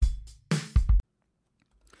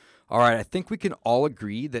All right, I think we can all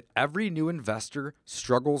agree that every new investor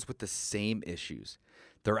struggles with the same issues.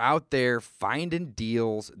 They're out there finding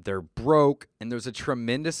deals, they're broke, and there's a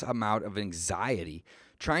tremendous amount of anxiety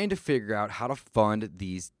trying to figure out how to fund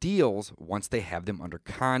these deals once they have them under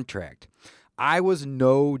contract. I was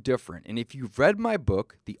no different. And if you've read my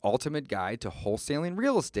book, The Ultimate Guide to Wholesaling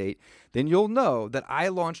Real Estate, then you'll know that I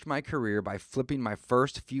launched my career by flipping my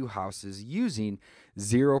first few houses using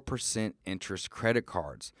 0% interest credit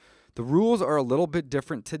cards. The rules are a little bit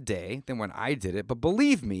different today than when I did it, but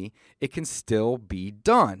believe me, it can still be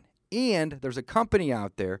done. And there's a company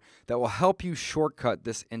out there that will help you shortcut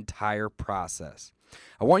this entire process.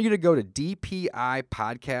 I want you to go to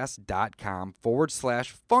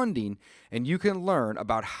dpipodcast.com/funding, and you can learn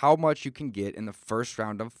about how much you can get in the first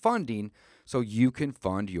round of funding so you can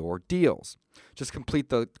fund your deals. Just complete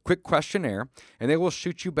the quick questionnaire, and they will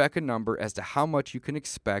shoot you back a number as to how much you can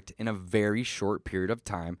expect in a very short period of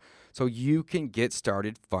time so you can get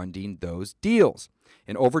started funding those deals.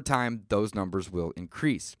 And over time, those numbers will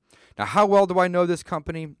increase. Now, how well do I know this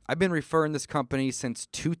company? I've been referring this company since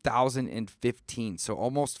 2015, so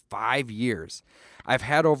almost 5 years. I've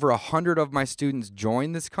had over 100 of my students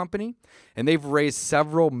join this company, and they've raised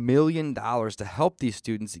several $1 million to help these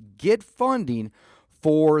students get funding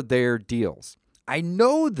for their deals. I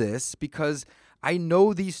know this because I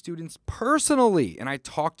know these students personally, and I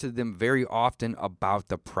talk to them very often about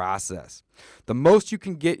the process. The most you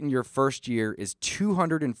can get in your first year is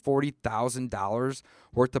 $240,000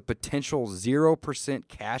 worth of potential 0%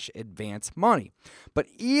 cash advance money. But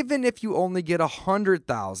even if you only get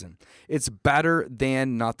 $100,000, it's better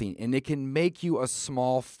than nothing, and it can make you a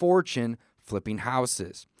small fortune flipping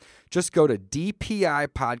houses. Just go to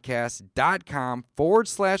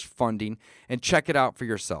dpipodcast.com/funding and check it out for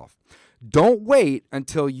yourself. Don't wait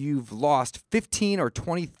until you've lost $15,000 or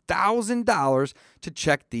 $20,000 to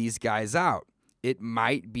check these guys out. It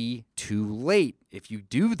might be too late if you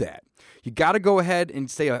do that. You got to go ahead and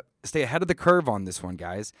stay ahead of the curve on this one,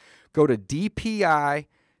 guys. Go to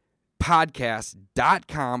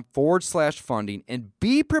dpipodcast.com/funding and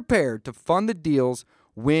be prepared to fund the deals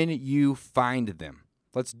when you find them.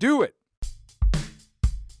 Let's do it.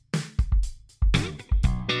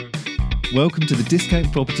 Welcome to the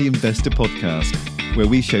Discount Property Investor Podcast, where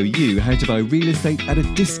we show you how to buy real estate at a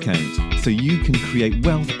discount so you can create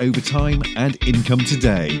wealth over time and income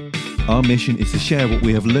today. Our mission is to share what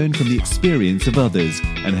we have learned from the experience of others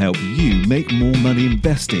and help you make more money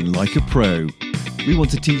investing like a pro. We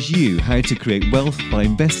want to teach you how to create wealth by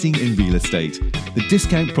investing in real estate, the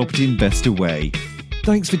Discount Property Investor way.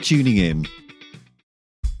 Thanks for tuning in.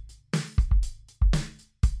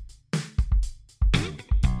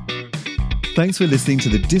 Thanks for listening to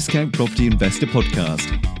the Discount Property Investor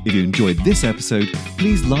Podcast. If you enjoyed this episode,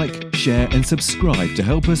 please like, share, and subscribe to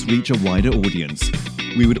help us reach a wider audience.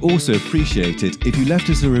 We would also appreciate it if you left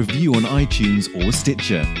us a review on iTunes or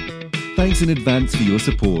Stitcher. Thanks in advance for your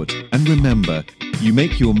support. And remember, you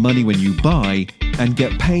make your money when you buy and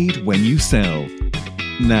get paid when you sell.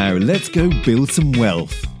 Now, let's go build some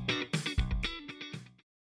wealth.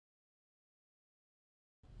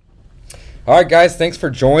 All right, guys, thanks for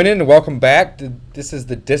joining and welcome back. This is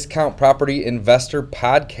the Discount Property Investor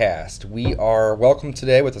Podcast. We are welcome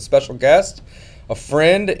today with a special guest, a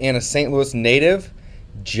friend and a St. Louis native,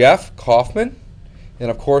 Jeff Coffman. And,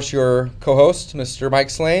 of course, your co-host, Mr. Mike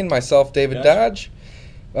Slane, myself, David Dodge.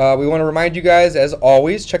 We want to remind you guys, as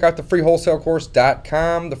always, check out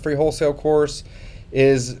thefreewholesalecourse.com. The free wholesale course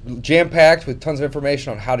is jam-packed with tons of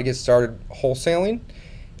information on how to get started wholesaling.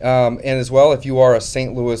 And as well, if you are a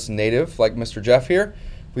St. Louis native like Mr. Jeff here,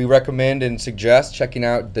 we recommend and suggest checking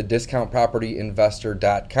out the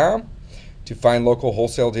discountpropertyinvestor.com to find local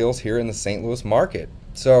wholesale deals here in the St. Louis market.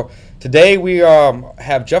 So today we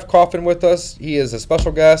have Jeff Coffman with us. He is a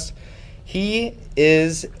special guest. He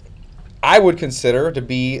is, I would consider, to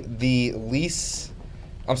be the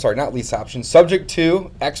subject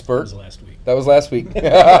to expert. That was last week.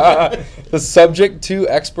 The subject to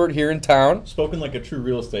expert here in town. Spoken like a true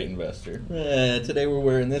real estate investor. Today we're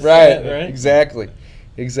wearing this. Right,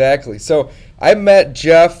 Exactly. So I met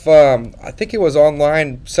Jeff, I think it was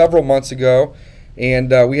online several months ago,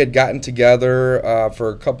 and we had gotten together for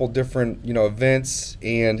a couple different events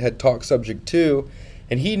and had talked subject to.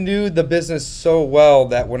 And he knew the business so well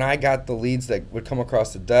that when I got the leads that would come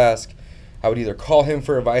across the desk, I would either call him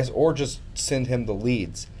for advice or just send him the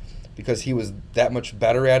leads, because he was that much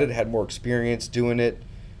better at it, had more experience doing it,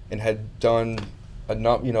 and had done a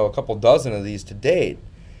couple dozen of these to date.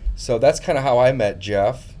 So that's kind of how I met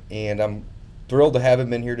Jeff, and I'm thrilled to have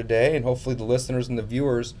him in here today, and hopefully the listeners and the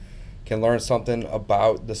viewers can learn something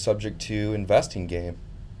about the subject to investing game.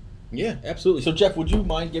 Yeah, absolutely. So, Jeff, would you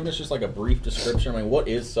mind giving us just like a brief description? I mean, what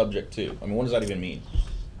is subject to? I mean, what does that even mean?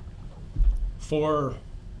 For,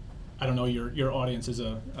 I don't know, your audience is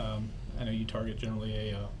I know you target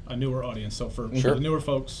generally a newer audience. So for the newer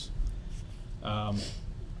folks,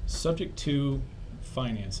 subject to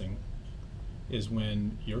financing is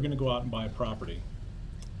when you're going to go out and buy a property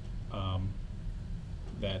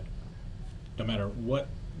that no matter what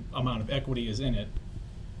amount of equity is in it,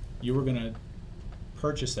 you are going to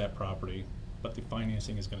purchase that property, but the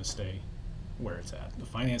financing is going to stay where it's at. The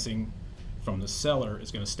financing from the seller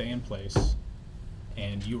is going to stay in place,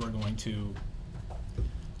 and you are going to,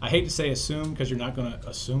 I hate to say assume, because you're not going to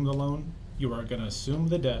assume the loan. You are going to assume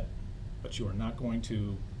the debt, but you are not going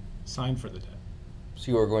to sign for the debt.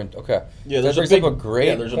 So you are going to, okay. Yeah, there's a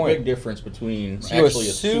big difference between so you actually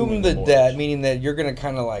assume the debt, meaning that you're going to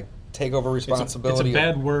kind of like take over responsibility. It's a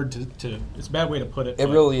bad word it's a bad way to put it. It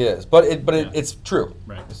really is, but it's true.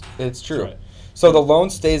 Right. It's true. Right. So the loan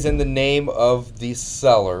stays in the name of the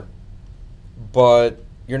seller, but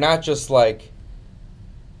you're not just like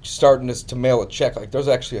starting to mail a check. Like there's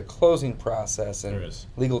actually a closing process and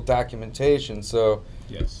legal documentation. So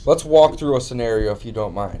yes, let's walk through a scenario if you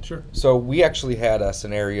don't mind. Sure. So we actually had a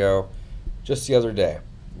scenario just the other day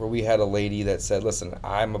where we had a lady that said, "Listen,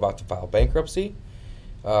 I'm about to file bankruptcy.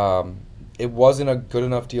 It wasn't a good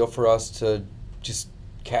enough deal for us to just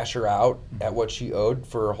cash her out at what she owed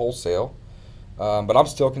for wholesale, but I'm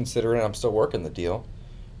still considering it. I'm still working the deal."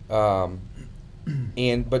 But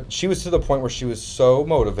she was to the point where she was so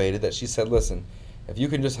motivated that she said, "Listen, if you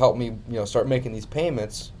can just help me, start making these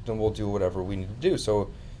payments, then we'll do whatever we need to do." So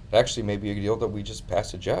it actually may be a deal that we just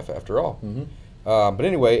passed to Jeff after all. Mm-hmm. But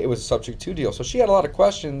anyway, it was a subject to deal. So she had a lot of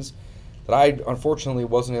questions that I unfortunately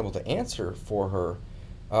wasn't able to answer for her.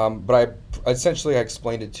 But I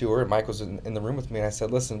explained it to her, and Mike was in the room with me, and I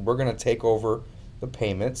said, "Listen, we're going to take over the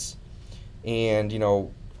payments, and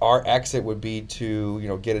our exit would be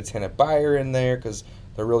to get a tenant buyer in there because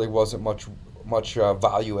there really wasn't much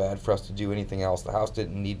value add for us to do anything else. The house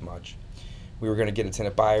didn't need much. We were going to get a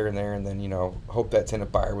tenant buyer in there, and then hope that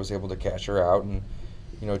tenant buyer was able to cash her out in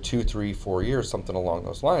 2, 3, 4 years, something along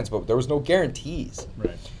those lines. But there was no guarantees,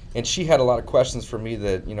 right? And she had a lot of questions for me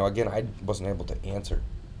that again I wasn't able to answer.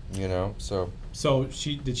 So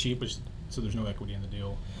there's no equity in the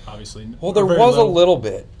deal, obviously. Well, there was a little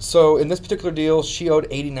bit. So in this particular deal, she owed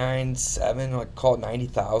 $89,700, like call it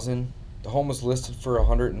 $90,000. The home was listed for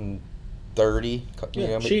 $130,000.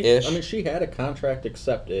 Ish. She had a contract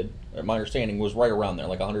accepted. My understanding was right around there,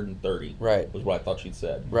 like $130,000. Right. Was what I thought she'd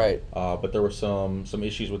said. Right. But there were some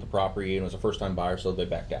issues with the property, and it was a first-time buyer, so they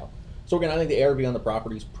backed out. So again, I think the ARV on the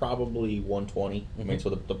property is probably $120,000. Mm-hmm. I mean, so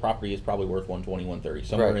the property is probably worth $120,000, $130,000,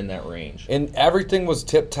 somewhere in that range. And everything was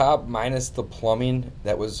tip-top minus the plumbing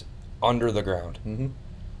that was under the ground. Mm-hmm.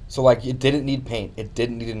 So like it didn't need paint, it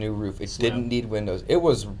didn't need a new roof, it didn't need windows. It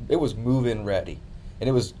was move-in ready. And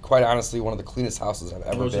it was quite honestly one of the cleanest houses I've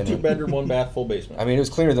ever been in. It was a 2-bedroom, 1-bath, full basement. I mean, it was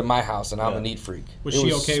cleaner than my house, and I'm a neat freak. Was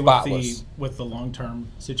she okay spotless. with the long-term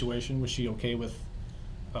situation? Was she okay with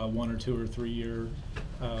 1 or 2 or 3 year?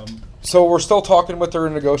 So we're still talking with her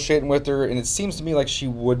and negotiating with her, and it seems to me like she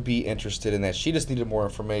would be interested in that. She just needed more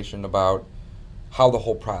information about how the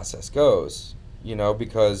whole process goes,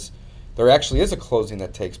 because there actually is a closing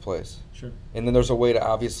that takes place. Sure. And then there's a way to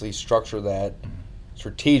obviously structure that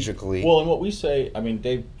strategically. Well, and what we say, I mean,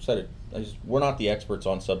 Dave said it, we're not the experts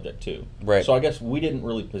on subject to. Right. So I guess we didn't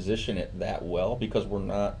really position it that well because we're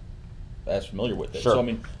not as familiar with it. Sure. So I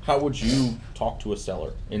mean, how would you talk to a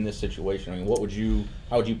seller in this situation? I mean, how would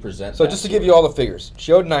you present? So just to give you all the figures,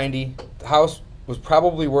 she owed $90,000. The house was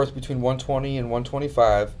probably worth between $120,000 and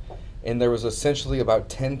 $125,000, and there was essentially about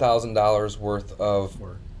 $10,000 worth of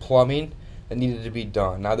plumbing that needed to be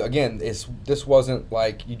done. Now again, this wasn't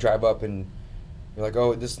like you drive up and you're like,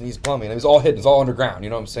 oh, this needs plumbing. It was all hidden. It's all underground. You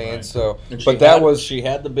know what I'm saying? Right. So, she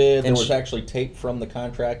had the bid. There was actually tape from the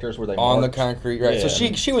contractors where they on marked. the concrete. Right. Yeah. So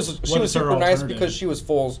she was super nice because she was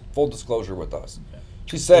full disclosure with us. Okay.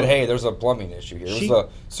 She said, hey, there's a plumbing issue here. It was a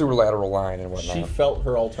sewer lateral line and whatnot. She felt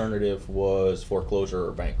her alternative was foreclosure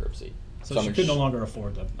or bankruptcy. So she could no longer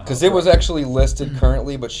afford the house. Because it was actually listed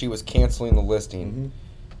currently, but she was canceling the listing. Mm-hmm.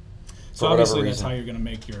 So obviously that's how you're going to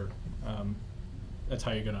make your. That's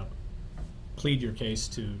how you're going to plead your case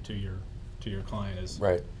to your client is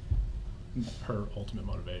right. Her ultimate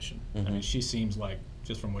motivation. Mm-hmm. I mean, she seems like,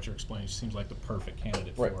 just from what you're explaining, she seems like the perfect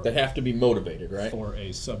candidate for. They have to be motivated, right? For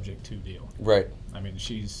a subject to deal. Right. I mean,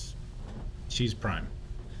 she's prime.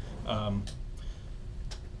 I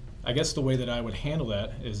guess the way that I would handle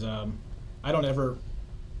that is I don't ever.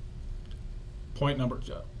 Point number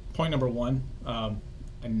one.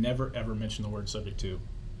 I never ever mention the word subject to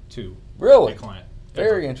to Really? a client.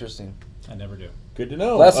 Very Ever. interesting. I never do. Good to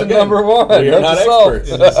know. Lesson Again, number one. We are not Note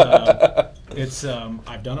to experts. It's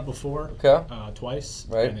I've done it before, Okay. twice,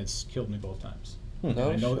 Right. and it's killed me both times. No And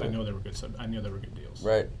I know shit. they were good. I knew they were good deals.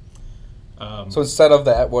 Right. Um, So instead of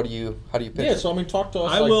that, how do you pitch Yeah, it? so I mean, talk to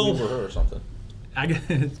us I like will- we were her or something.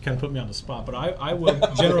 it kind of put me on the spot, but I will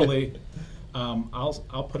generally,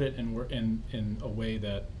 I'll put it in a way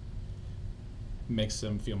that makes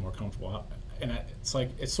them feel more comfortable. And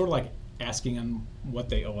it's sort of like asking them what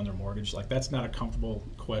they owe on their mortgage. Like that's not a comfortable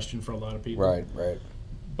question for a lot of people. Right.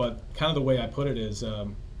 But kind of the way I put it is,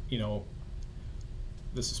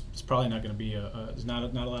 this is it's probably not going to be there's not a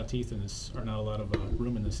lot of teeth in this, or not a lot of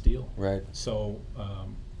room in this deal. Right. So,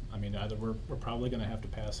 I mean, either we're probably going to have to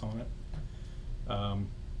pass on it,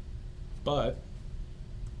 but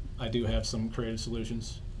I do have some creative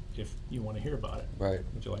solutions if you want to hear about it. Right.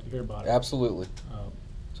 Would you like to hear about it? Absolutely. Um,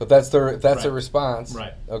 So if that's their Right. response.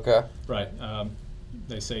 Right. Okay. Right.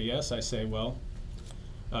 They say yes. I say, well,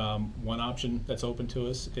 one option that's open to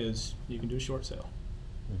us is you can do a short sale.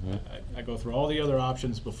 Mm-hmm. I go through all the other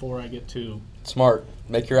options before I get to Smart.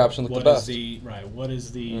 Make your option look what the is best. what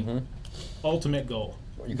is the Mhm. ultimate goal.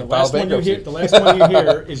 You The can file last one you bankruptcy. hear, the last one you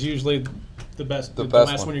hear is usually the best. The The best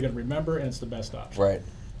last one. one you're going to remember, and it's the best option. Right.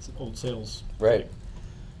 It's an old sales. Right.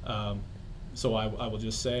 So I will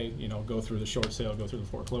just say, go through the short sale, go through the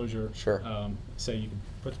foreclosure. Sure. Say you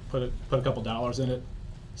can put a couple dollars in it,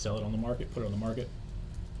 sell it on the market, put it on the market,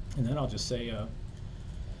 and then I'll just say,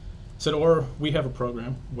 or we have a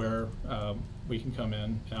program where we can come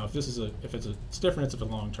in. Now, if it's different, it's a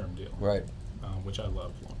long-term deal, Right. which I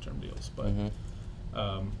love long-term deals. But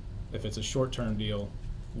Mhm. if it's a short-term deal,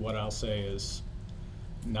 what I'll say is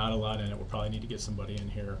not a lot in it. We'll probably need to get somebody in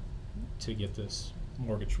here to get this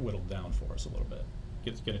mortgage whittled down for us a little bit.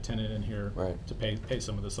 Get a tenant in here Right. to pay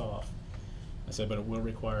some of this off. I said, but it will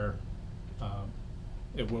require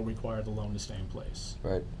the loan to stay in place.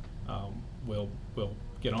 Right. We'll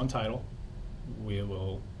get on title. We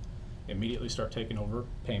will immediately start taking over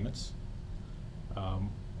payments,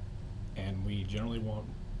 and we generally won't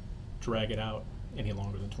drag it out any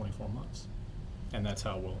longer than 24 months. And that's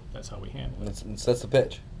how we handle it. That's the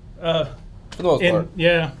pitch. Uh, For the most part.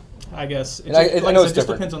 Yeah, I guess. And I know it's it just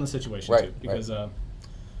different. depends on the situation Right, too. Because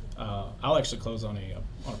I'll actually close on a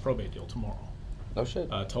probate deal tomorrow. No shit.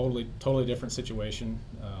 Totally different situation,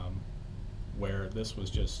 where this was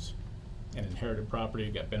just an inherited property,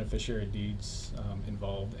 got beneficiary deeds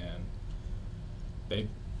involved, and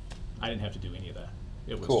I didn't have to do any of that.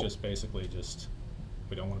 It was Cool. just basically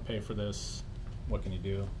we don't want to pay for this. What can you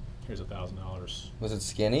do? Here's $1,000. Was it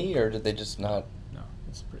skinny, or did they just not? No,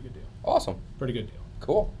 it's a pretty good deal. Awesome. Pretty good deal.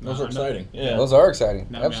 Cool. Those No, are I'm not- exciting. Yeah. Those are exciting.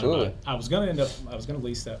 Not mad about Absolutely. it. I was gonna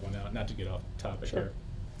lease that one out, not to get off topic Sure. here,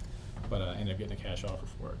 but I ended up getting a cash offer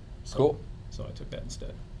for it. So, Cool. So I took that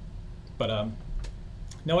instead. But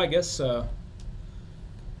no, I guess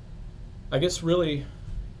really,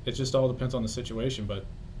 it just all depends on the situation. But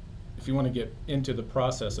if you want to get into the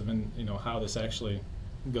process of how this actually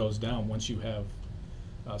goes down, once you have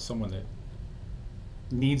someone that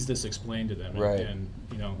needs this explained to them, Right. and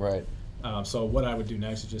Right. so what I would do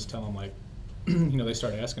next is just tell them, like, they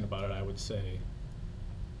start asking about it. I would say,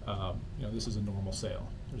 this is a normal sale.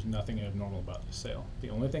 There's nothing abnormal about this sale. The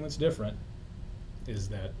only thing that's different is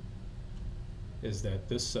that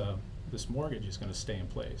this mortgage is going to stay in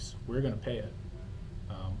place. We're going to pay it.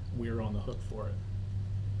 We're on the hook for it.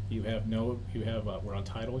 We're on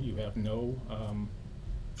title. You have no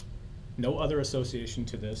other association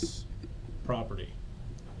to this property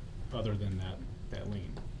other than that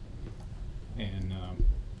lien.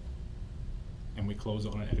 And we close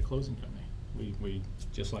on it at a closing company. We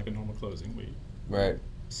just like a normal closing. We Right.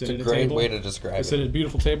 sit It's a at great table. way to describe We sit it. at a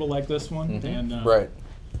beautiful table like this one, and Right.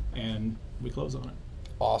 and we close on it.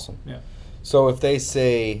 Awesome. Yeah. So if they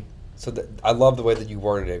say, I love the way that you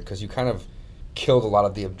worded it, because you kind of killed a lot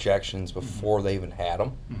of the objections before they even had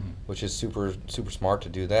them, which is super, super smart to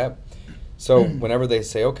do that. So whenever they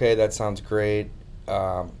say, okay, that sounds great,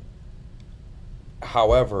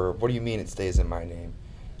 however, what do you mean it stays in my name?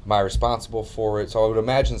 Am I responsible for it? So I would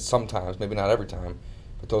imagine sometimes, maybe not every time,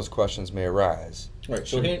 but those questions may arise. Right.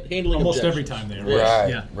 So Sure. handling Almost every objections. time they Yeah.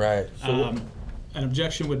 arise. Right, Yeah. right. An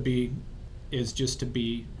objection is just to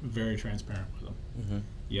be very transparent with them. Mm-hmm.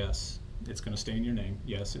 Yes, it's going to stay in your name.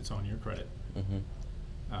 Yes, it's on your credit. Mm-hmm.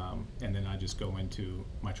 And then I just go into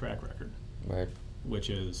my track record, Right. which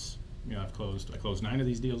is, I closed 9 of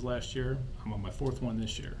these deals last year. I'm on my 4th one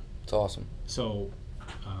this year. It's awesome. So,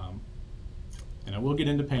 and I will get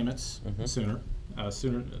into payments sooner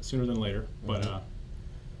than later. But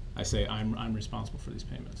I say I'm responsible for these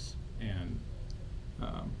payments, and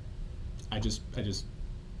I just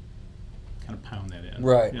kind of pound that in.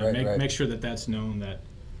 Right, Make sure that that's known, that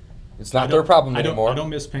It's not their problem I anymore. don't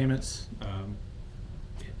miss payments.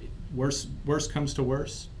 Worst comes to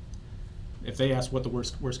worst. If they ask what the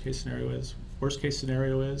worst case scenario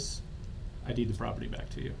is, I deed the property back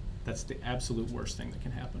to you. That's the absolute worst thing that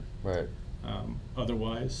can happen. Right,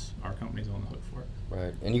 Otherwise, our company's on the hook for it.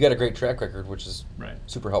 right. And you got a great track record, which is Right.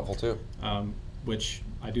 super helpful too. Which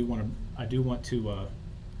I do want to.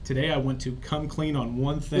 Today I want to come clean on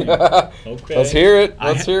one thing. Okay. Let's hear it.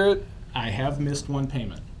 I Let's hear it. I have missed one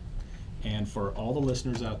payment, and for all the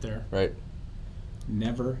listeners out there, Right.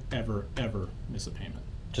 never, ever, ever miss a payment.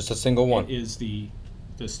 Just a single one. It is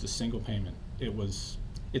just a single payment.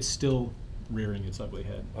 It's still rearing its ugly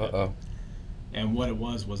head. Uh-oh. And what it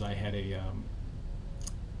was I had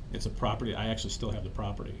it's a property. I actually still have the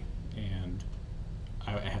property, and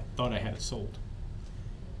I thought I had it sold.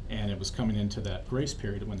 And it was coming into that grace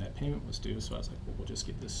period when that payment was due, so I was like, well, we'll just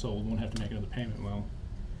get this sold. Won't have to make another payment. Well,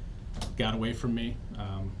 got away from me,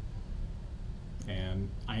 and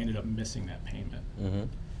I ended up missing that payment. Mm-hmm.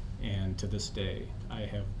 And to this day, I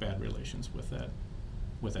have bad relations with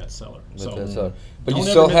that seller. But Don't you ever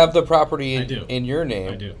still miss- have the property I do. in your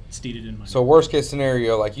name. I do. It's deeded in my So name. worst case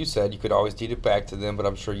scenario, like you said, you could always deed it back to them, but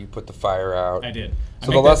I'm sure you put the fire out. I did. So I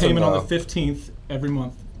the make that lesson, payment on though- the 15th every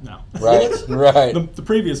month now. Right, right. The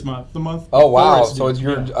previous month, the month. Oh, wow. before it's So due.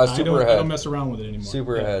 you're a super I ahead. don't mess around with it anymore.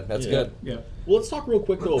 Super Yeah. ahead. That's Yeah. good. Yeah. Well, let's talk real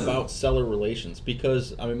quick though about seller relations,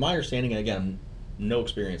 because I mean, my understanding, and again, no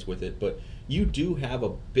experience with it, but you do have a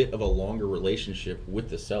bit of a longer relationship with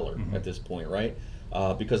the seller at this point, right?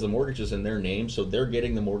 Because the mortgage is in their name, so they're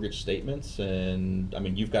getting the mortgage statements, and I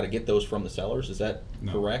mean, you've got to get those from the sellers. Is that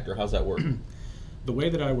No. correct, or how's that work? The way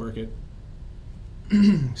that I work it,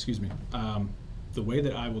 excuse me, the way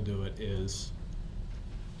that I will do it is,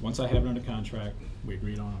 once I have it under contract, we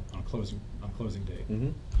agreed on closing date. Mm-hmm.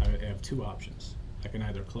 I have two options. I can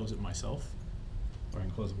either close it myself, or I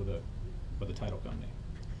can close it with a title company.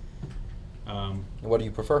 What do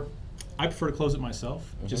you prefer? I prefer to close it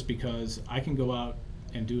myself, just because I can go out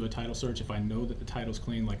and do a title search if I know that the title's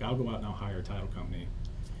clean. Like, I'll go out and I'll hire a title company,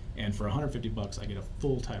 and for $150 I get a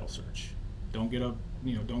full title search. Don't get a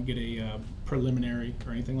preliminary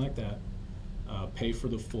or anything like that. Pay for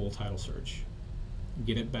the full title search.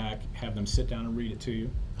 Get it back. Have them sit down and read it to you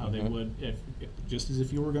how they would if just as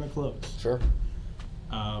if you were going to close. Sure.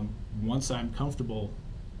 Once I'm comfortable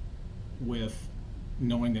with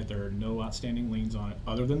knowing that there are no outstanding liens on it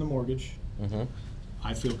other than the mortgage, Mm-hmm.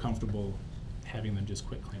 I feel comfortable having them just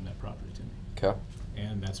quit claim that property to me, Okay.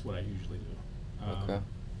 and that's what I usually do. Okay.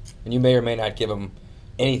 And you may or may not give them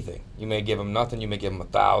anything. You may give them nothing. You may give them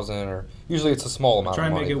 1,000, or usually it's a small amount Try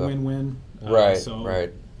of and money. make it though. win-win. Right, So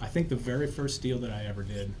right. I think the very first deal that I ever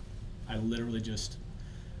did, I literally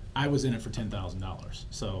I was in it for $10,000.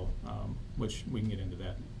 So, which we can get into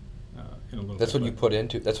that in a little That's bit. what you but put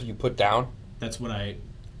into. That's what you put down. That's what I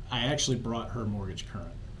actually brought her mortgage current.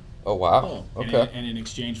 Oh wow. Oh. Okay. And in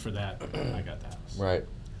exchange for that, I got the house. Right.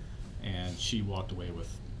 And she walked away with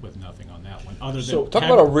nothing on that one. Other than So, Talk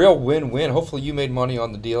about a real win-win. Hopefully you made money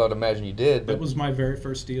on the deal. I'd imagine you did. that But, was my very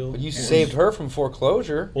first deal. but you and- saved her from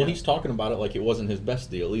foreclosure. Well, he's talking about it like it wasn't his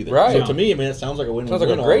best deal either. Right. So to me, I mean, it sounds like a win-win. Sounds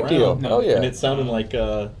like a all great around. deal. No. Hell yeah. And it sounded like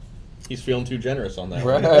he's feeling too generous on that.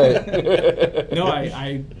 Right. No,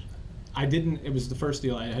 I didn't. It was the first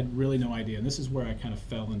deal. I had really no idea, and this is where I kind of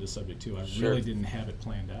fell into subject too. I Sure. really didn't have it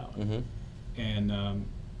planned out, Mm-hmm. and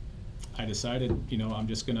I decided,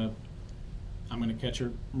 I'm gonna catch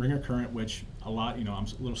her, ring her current, which I'm a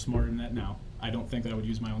little smarter than that now. I don't think that I would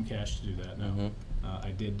use my own cash to do that now. Mhm.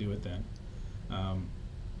 I did do it then,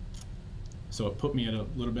 so it put me at a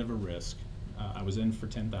little bit of a risk. I was in for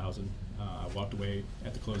 $10,000. I walked away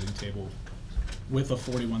at the closing table with a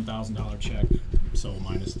 $41,000 check, so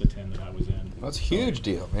minus the 10 that I was in. That's a So, huge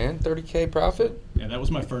deal, man. 30K profit. Yeah, that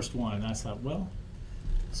was my first one, and I thought, well,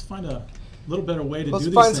 let's find a little better way to Let's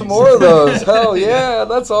do these find some things. more of those. Hell yeah,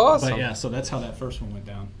 that's awesome. But yeah, so that's how that first one went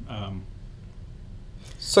down.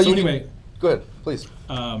 So you anyway, go ahead, please.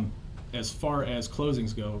 as far as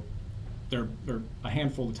closings go, there are a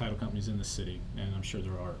handful of title companies in the city, and I'm sure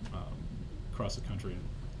there are across the country.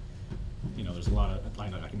 There's a lot of, I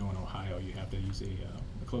know in Ohio you have to use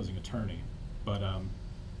a closing attorney, but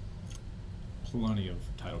plenty of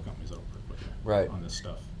title companies that'll work with you Right. on this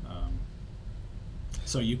stuff.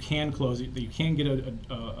 So you can close it. You can get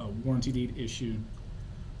a warranty deed issued,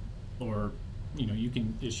 or you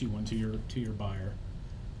can issue one to your buyer,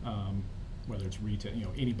 whether it's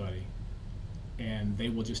retail, anybody, and they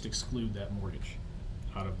will just exclude that mortgage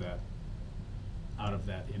out of out of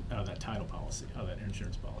that title policy, out of that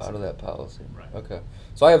insurance policy. Out of that policy. Right. Okay.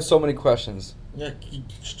 So I have so many questions. Yeah,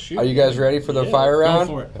 shoot. Are you guys ready for the Yeah. fire Go round?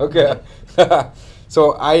 for it. Okay.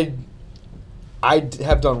 So I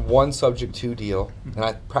have done one subject to deal, and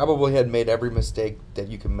I probably had made every mistake that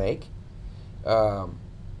you can make.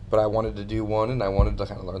 But I wanted to do one, and I wanted to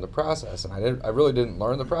kind of learn the process. And I really didn't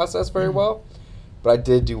learn the process very well, but I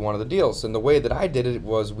did do one of the deals. And the way that I did it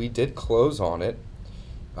was we did close on it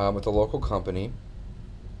with a local company.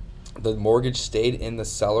 The mortgage stayed in the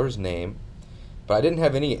seller's name, but I didn't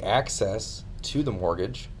have any access to the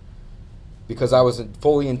mortgage because I was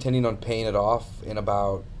fully intending on paying it off in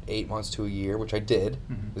about 8 months to a year, which I did.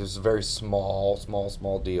 It was a very small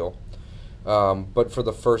deal. But for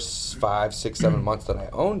the first 5, 6, 7 months that I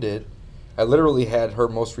owned it, I literally had her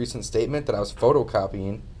most recent statement that I was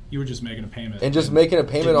photocopying You were just making a payment. and just making a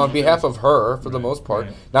payment on behalf of her for the Right, most part.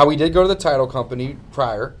 right. Now, we did go to the title company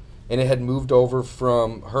prior, and it had moved over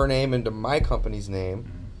from her name into my company's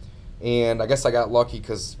name. And I guess I got lucky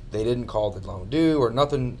because they didn't call the loan due or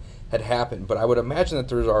nothing had happened. But I would imagine that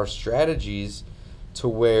there are strategies to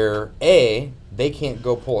where, A, they can't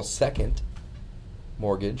go pull a second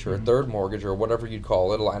mortgage or a third mortgage or whatever you'd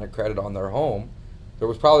call it, a line of credit on their home. There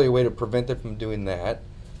was probably a way to prevent them from doing that.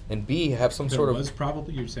 And B, have some There sort was of...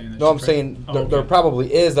 probably, you're saying that. No, I'm saying there okay.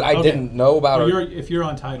 probably is that I Okay. didn't know about. Well, Or, if you're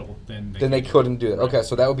on title, then they can't couldn't do it. Right. Okay,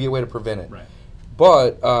 so that would be a way to prevent it. Right.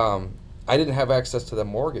 But I didn't have access to the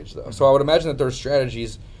mortgage, though. So I would imagine that there's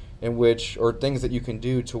strategies in which, or things that you can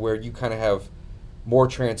do to where you kind of have more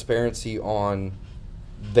transparency on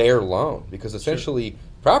their loan. Because essentially,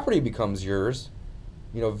 property becomes yours,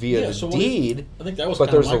 via the so deed. I think that was But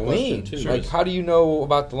kind of there's my a question, lien. too. Like, how do you know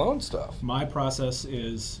about the loan stuff? My process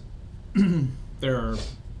is there are.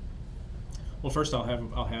 Well, first I'll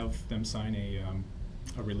have them sign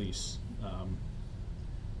a release.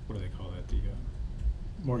 What do they call that? The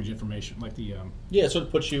mortgage information, like the Yeah, so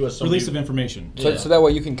it puts you as somebody... release of information. So, Yeah. so that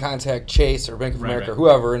way you can contact Chase or Bank of Right, America, right.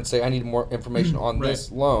 whoever, and say, I need more information on Right.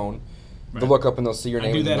 this loan. Right. They'll look up and they'll see your I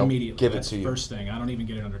name do and that they'll immediately. give That's it to the you. first thing. I don't even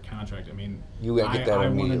get it under contract. I mean, You gotta get that I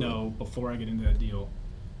want to immediately. know before I get into that deal.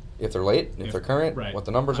 If they're late, if they're current, right. what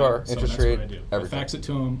the numbers are, So interest that's rate, what I do. everything. I fax it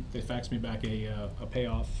to them. They fax me back a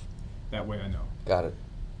payoff. That way I know. Got it.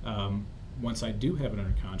 Once I do have it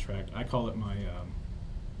under contract, I call it my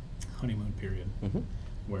honeymoon period,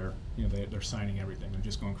 where they're signing everything. They're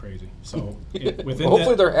just going crazy. So within Hopefully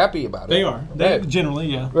that, they're happy about it. they are. They Right. generally,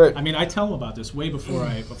 yeah. Right. I mean, I tell them about this way before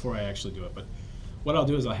I actually do it. But what I'll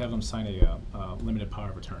do is I'll have them sign a limited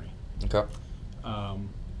power of attorney, Okay.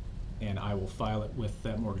 and I will file it with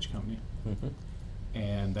that mortgage company,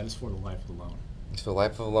 and that is for the life of the loan. It's the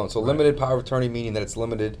life of a loan. So Right. limited power of attorney, meaning that it's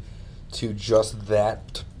limited to just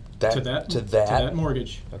that. To that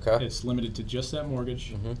mortgage. Okay. It's limited to just that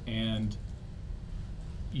mortgage, Mhm. and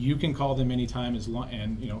you can call them anytime as long.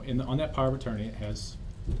 And on that power of attorney, it has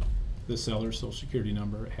the seller's social security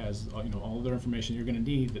number. It has all of their information you're going to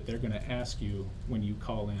need that they're going to ask you when you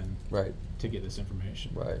call in Right. to get this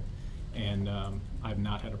information. Right. And I've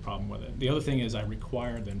not had a problem with it. The other thing is I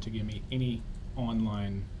require them to give me any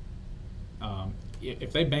online.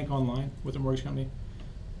 If they bank online with a mortgage company,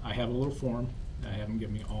 I have a little form. I have them give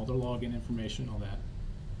me all their login information, all that.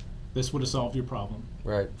 This would have solved your problem.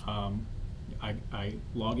 Right. I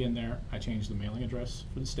log in there. I change the mailing address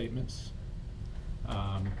for the statements.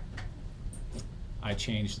 I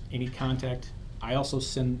change any contact. I also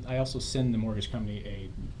send the mortgage company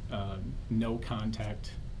a no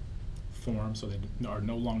contact form, so they are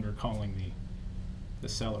no longer calling the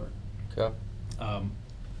seller. Okay.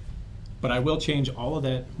 But I will change all of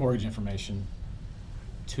that mortgage information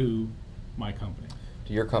to my company.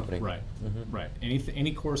 To your company. Right. Mhm. Right.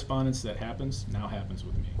 Any correspondence that happens now happens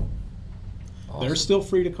with me. Awesome. They're still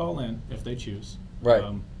free to call in if they choose. Right.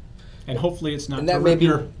 And hopefully it's not And that to may rip be-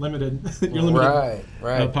 your limited Right.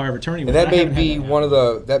 power of attorney. And with. that I may haven't had be that one of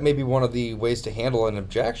happen. the ways to handle an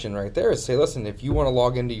objection right there is say, listen, if you want to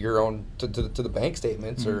log into your own to the bank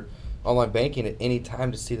statements or online banking at any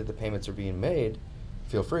time to see that the payments are being made,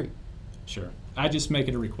 feel free. Sure. I just make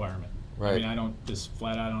it a requirement. Right. I mean, I don't just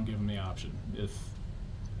flat out. I don't give them the option. If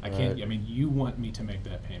I can't, Right. I mean, you want me to make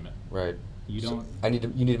that payment. Right. You So don't.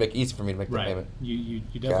 you need to make it easy for me to make the Right. payment. You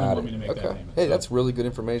definitely Got want it. me to make Okay. that payment. Hey, So- that's really good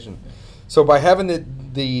information. So by having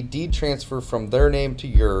the deed transfer from their name to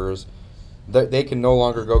yours, they can no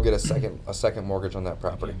longer go get a second mortgage on that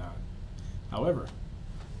property. Cannot. However,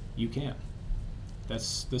 you can.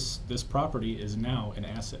 This property is now an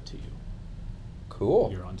asset to you. Cool.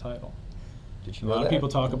 You're on title. Did A you know lot of that? people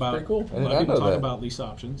talk about pretty cool. I a did lot not of people know talk that. about lease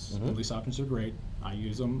options. Mhm. The lease options are great. I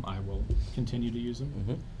use them. I will continue to use them.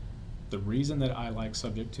 Mhm. The reason that I like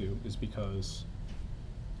subject to is because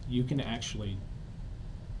you can actually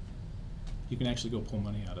go pull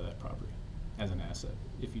money out of that property as an asset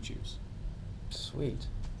if you choose. Sweet.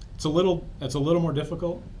 It's a little more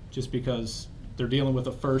difficult just because they're dealing with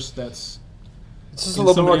a first that's It's just a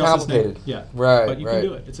little bit more somebody else's name. complicated. Yeah, Right. but you right. can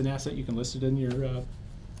do it. It's an asset. You can list it in your,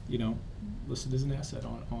 listed as an asset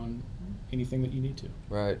on anything that you need to.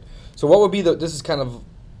 Right. So what would be this is kind of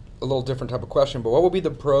a little different type of question, but what would be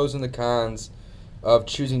the pros and the cons of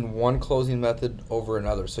choosing one closing method over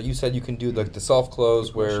another? So you said you can do the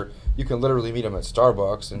self-close where you can literally meet them at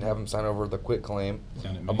Starbucks and have them sign over the quitclaim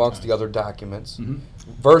Done it many amongst the times. other documents Mhm.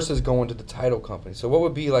 versus going to the title company. So what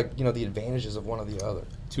would be the advantages of one or the other?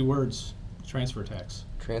 2 words: transfer tax.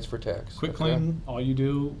 Transfer tax. Quitclaim. All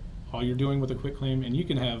you're doing with a quitclaim, and you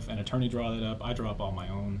can have an attorney draw that up. I draw up all my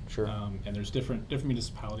own. Sure. And there's different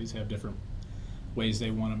municipalities have different ways they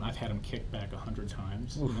want them. I've had them kicked back 100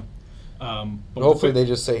 times. Oof. But But hopefully with they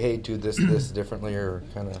just say, hey, do this differently or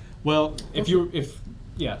kind of. well, if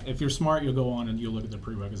you're smart, you'll go on and you'll look at the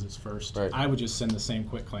prerequisites first. Right. I would just send the same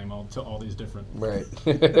quitclaim to all these different, Right.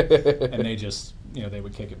 and they just they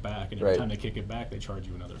would kick it back, and every Right. time they kick it back, they charge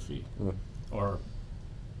you another fee Mm. or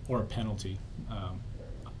a penalty.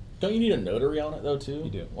 Don't you need a notary on it though too?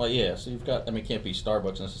 You do. Well, yeah. So you've got. I mean, it can't be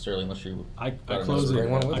Starbucks necessarily unless you. I got a close notary.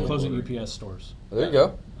 Bring one with I you. close at UPS stores, There you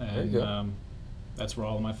go. There and you go. that's where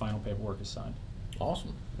all of my final paperwork is signed.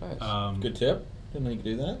 Awesome. Nice. Good tip. Didn't know you could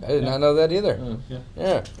do that. I did yeah. not know that either. Uh, Yeah.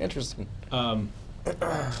 Yeah, interesting.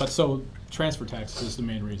 But so transfer tax is the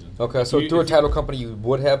main reason. Okay, so through a title company, you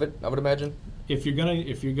would have it, I would imagine. If you're going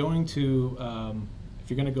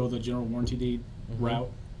to go the general warranty deed Mm-hmm.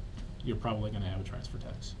 route, you're probably going to have a transfer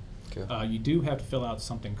tax. Okay. You do have to fill out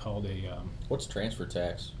something called What's transfer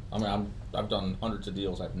tax? I mean, I've done hundreds of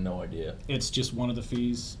deals. I have no idea. it's just one of the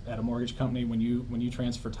fees at a mortgage company when you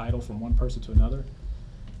transfer title from one person to another.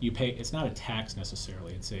 You pay. It's not a tax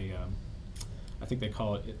necessarily. It's I think they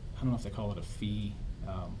call it. I don't know if they call it a fee.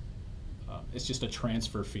 It's just a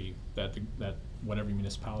transfer fee that whatever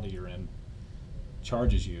municipality you're in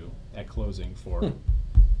charges you at closing for.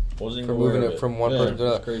 Wasn't For even aware moving of it from one person to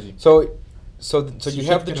that's another. crazy. So So you you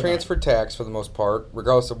have should the get it transfer tax for the most part,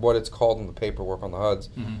 regardless of what it's called in the paperwork on the HUDs.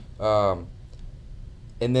 Mhm.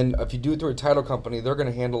 And then if you do it through a title company, they're going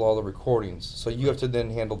to handle all the recordings. So you have to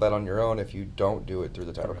then handle that on your own if you don't do it through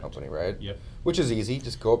the title Correct. company, right? Yep. Which is easy.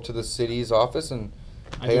 Just go up to the city's office and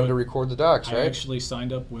I pay do them it- to record the docs, I right? actually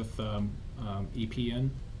signed up with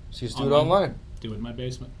EPN. So you just do it online. Do it in my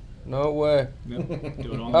basement. No way. Yep.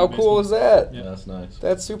 Do it all in How my cool basement. is that? Yeah. That's nice.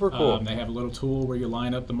 That's super cool. They have a little tool where you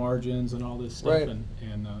line up the margins and all this stuff, Right.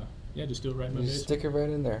 and just do it right in my You just basement. stick it right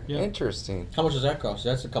in there. Yeah. Interesting. How much does that cost?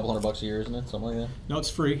 That's a couple $100 a year, isn't it? Something like that. No, it's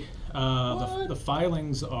free. What? The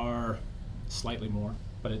filings are slightly more,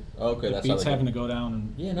 but it Okay, that's how beats they having to go down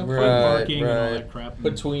and Yeah, no Right, problem. parking and all right. that crap.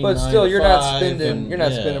 Between But 9 still, to you're not 5 spending. and- You're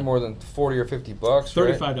not yeah. spending more than $40 or $50,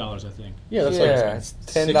 right? $35, I think. Yeah, that's yeah, like it's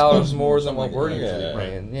 $10 $6 more than what something we're like that. usually Yeah.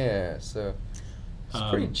 paying. Yeah, so it's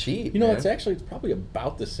pretty cheap. You know, man. it's probably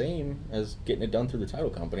about the same as getting it done through the title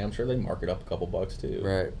company. I'm sure they mark it up a couple bucks too.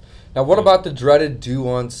 right. Now, what about the dreaded due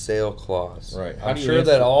on sale clause? Right. How I'm do you sure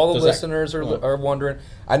answer- that all the does that- listeners well- are wondering.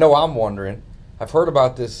 I know I'm wondering. I've heard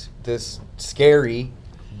about this scary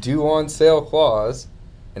due on sale clause,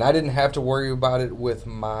 and I didn't have to worry about it with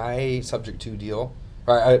my subject to deal.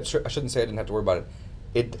 Or I shouldn't say I didn't have to worry about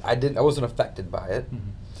it. I wasn't affected by it. Mm-hmm.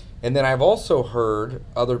 And then I've also heard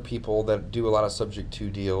other people that do a lot of subject to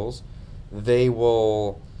deals, they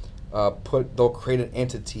will they'll create an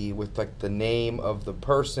entity with like the name of the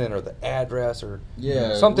person or the address or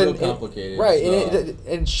Yeah, something real complicated right? stuff.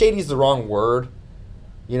 And shady's the wrong word,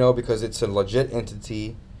 because it's a legit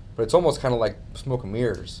entity, but it's almost kind of like smoke and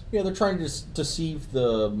mirrors Yeah, they're trying to deceive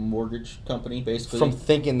the mortgage company, basically. from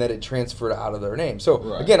thinking that it transferred out of their name. So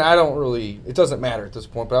Right. again, it doesn't matter at this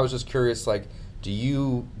point. But I was just curious, like, do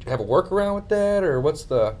you have a workaround with that, or what's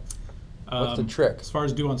the trick? As far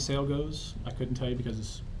as due on sale goes, I couldn't tell you because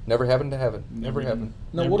it's Never happened to heaven. Never happened.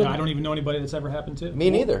 No, never- what I ab- don't even know anybody that's ever happened to. Me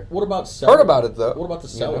neither. What about sellers? Heard about it though. What about the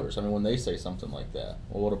you know? sellers? I mean, when they say something like that,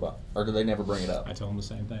 well, what about? Or do they never bring it up? I tell them the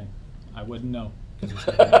same thing. I wouldn't know. 'cause it's-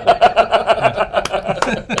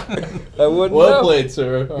 I wouldn't Well know. played,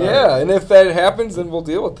 sir. All Yeah, right. and if that happens, then we'll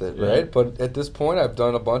deal with it, Yeah. right? But at this point, I've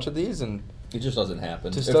done a bunch of these, and It just doesn't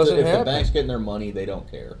happen. Just if doesn't if happen. the bank's getting their money, they don't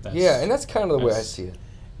care. yeah, and that's kind of the way I that's- see it.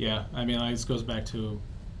 Yeah, I mean, this goes back to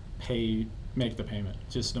make the payment.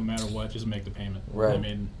 Just no matter what, just make the payment. Right. I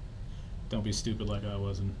mean, don't be stupid like I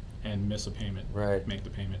was and miss a payment. Right. Make the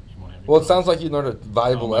payment. You won't have any Well, it problem. sounds like you learned a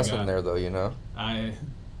valuable Oh my lesson God. there, though.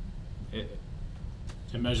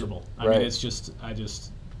 Immeasurable. I Right. mean, it's just,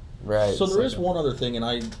 Right. So there is one other thing, and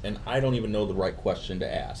I don't even know the right question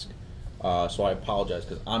to ask. So I apologize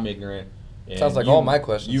because I'm ignorant. And Sounds like all my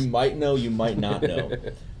questions. You might know, you might not know.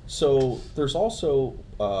 So there's also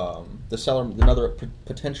the seller. Another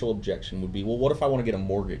potential objection would be, well, what if I want to get a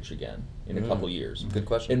mortgage again in a couple years? Good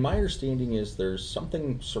question. And my understanding is there's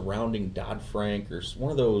something surrounding Dodd-Frank or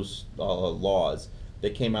one of those laws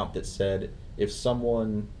that came out that said if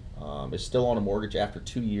someone is still on a mortgage after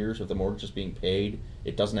 2 years of the mortgage is being paid,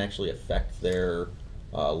 it doesn't actually affect their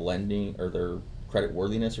lending or their credit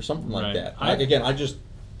worthiness or something like that.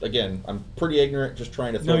 I'm pretty ignorant, just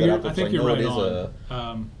trying to throw that out there. I think you're right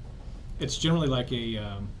on. It's generally like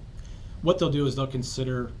what they'll do is they'll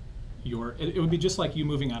consider it would be just like you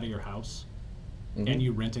moving out of your house and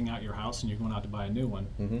you renting out your house and you're going out to buy a new one.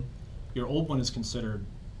 Mm-hmm. Your old one is considered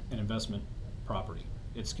an investment property.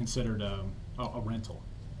 It's considered a rental.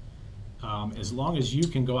 As long as you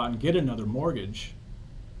can go out and get another mortgage,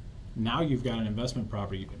 now you've got an investment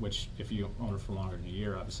property, which if you own it for longer than a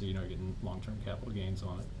year, obviously you're getting long-term capital gains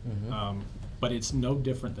on it. Mm-hmm. But it's no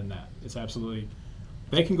different than that. It's absolutely,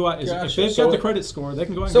 they can go out, if they've got the credit score, they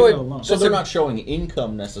can go out and get another loan. So they're not showing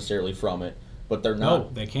income necessarily from it, but they're not. No,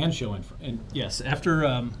 they can show income. And yes, after,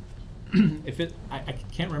 I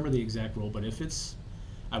can't remember the exact rule, but if it's,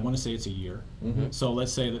 I want to say it's a year. Mm-hmm. So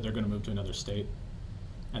let's say that they're going to move to another state,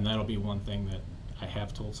 and that'll be one thing that I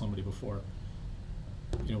have told somebody before.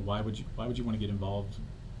 You know, why would you want to get involved?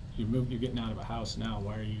 You're getting out of a house now.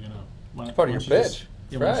 Why are you gonna? It's part of your pitch.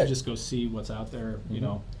 Why don't you just go see what's out there? Mm-hmm. You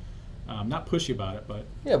know, not pushy about it, but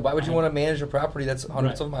yeah. Why would you want to manage a property that's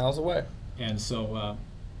hundreds of miles away? And so,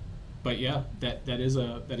 but yeah, that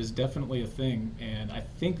is definitely a thing. And I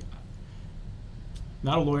think,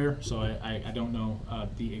 not a lawyer, so I don't know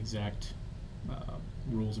the exact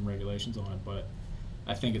rules and regulations on it, but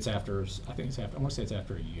I think it's after. I want to say it's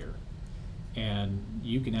after a year. And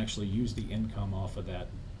you can actually use the income off of that.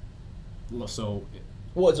 So,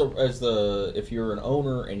 if you're an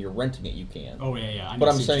owner and you're renting it, you can. Oh yeah. But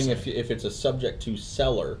I'm saying if it's a subject to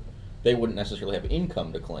seller, they wouldn't necessarily have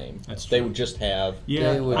income to claim. That's true. They would just have.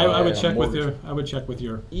 Yeah, I would check with your. I would check with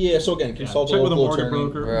your. Yeah. So again, consult check a with a local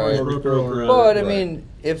mortgage attorney. broker. But I mean,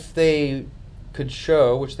 if they could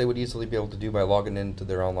show, which they would easily be able to do by logging into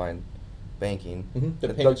their online banking,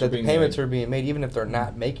 the payments are being made, even if they're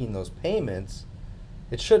not making those payments,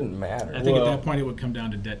 it shouldn't matter. I think at that point it would come down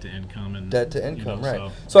to debt to income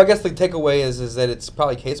right. So I guess the takeaway is that it's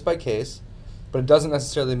probably case by case, but it doesn't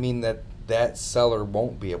necessarily mean that seller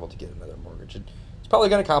won't be able to get another mortgage. It's probably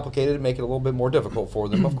going to complicate it and make it a little bit more difficult for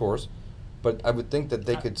them, of course, but I would think that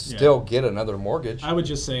they could still get another mortgage. I would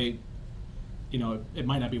just say, it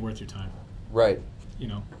might not be worth your time. Right.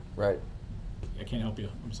 Right. I can't help you.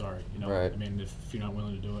 I'm sorry. Right. I mean, if you're not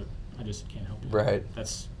willing to do it, I just can't help you. Right. That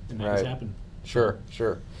has happened. Sure.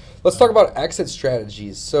 Let's talk about exit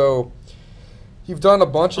strategies. So, you've done a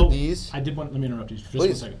bunch of these. Let me interrupt you just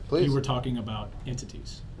please, a second. Please. You were talking about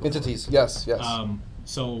entities. Entities, yes.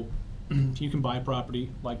 So, you can buy property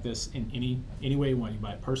like this in any way you want. You can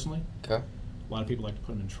buy it personally. Okay. A lot of people like to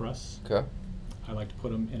put them in trusts. Okay. I like to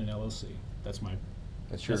put them in an LLC. That's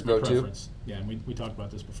your go-to? preference. Yeah, and we talked about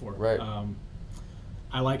this before. Right.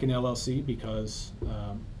 I like an LLC because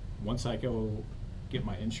once I go get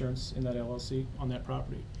my insurance in that LLC on that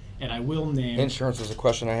property, and I will name... Insurance was a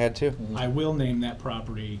question I had too. I will name that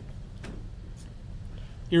property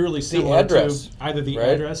eerily similar to either the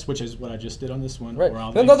address, which is what I just did on this one, right. or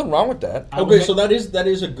I'll There's nothing wrong with that. Okay, so that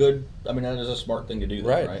is a good. I mean, that is a smart thing to do.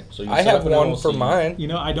 Right. So I have one for mine.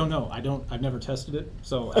 I don't know. I've never tested it,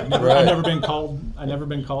 so I've never been called. I've never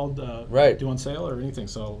been called due on sale or anything.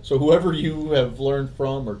 So whoever you have learned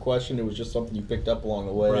from or questioned, it was just something you picked up along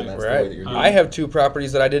the way, and that's the way that you're doing it. I have 2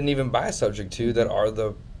 properties that I didn't even buy subject to that are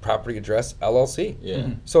the property address LLC. Yeah.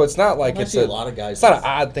 Mm-hmm. So it's not like it's a lot of guys. It's not an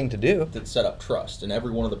odd thing to do. That set up trust, and every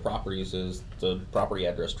one of the properties is the property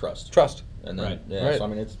address trust. And then so I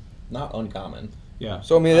mean it's not uncommon. Yeah.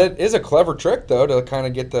 So I mean that is a clever trick though to kind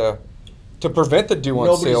of get to prevent the due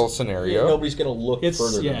on sale scenario. Nobody's going to look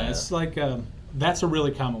further than that. Yeah, it's like that's a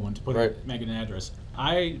really common one to make an address.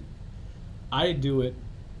 I do it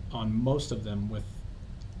on most of them with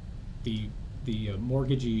the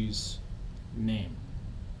mortgagee's name.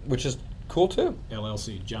 Which is cool too.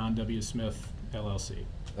 LLC, John W. Smith, LLC.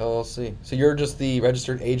 LLC. So you're just the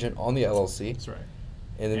registered agent on the LLC. That's right.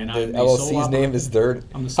 And then the LLC's name is third.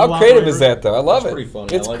 How creative is that, though? I love it. It's pretty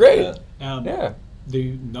funny. It's great. Yeah.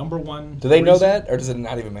 The number one. Do they know that, or does it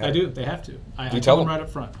not even matter? I do. They have to. I tell them them right up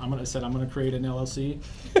front. I'm gonna create an LLC.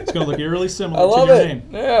 It's gonna look eerily similar I love to your it. name.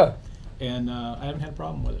 Yeah. And I haven't had a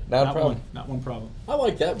problem with it. Not one problem. I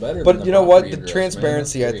like that better. But than you know what? The property address,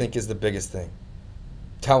 transparency, man. I think, is the biggest thing.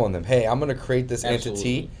 telling them, hey, I'm going to create this Absolutely.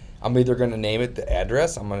 entity. I'm either going to name it the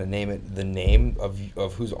address. I'm going to name it the name of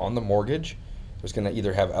who's on the mortgage. There's going to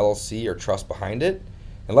either have LLC or trust behind it,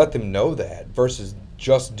 and let them know that versus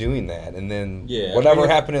just doing that. And then whatever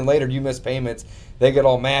happening later, you miss payments, they get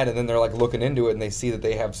all mad, and then they're like looking into it, and they see that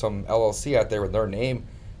they have some LLC out there with their name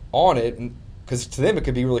on it. Because to them, it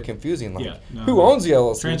could be really confusing. Like, who owns the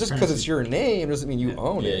LLC? Just because it's your name doesn't mean you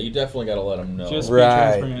own it. Yeah, you definitely got to let them know. Just be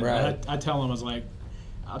transparent. Right. I tell them, I was like,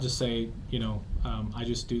 I'll just say, I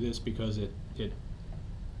just do this because it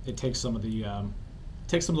takes some of the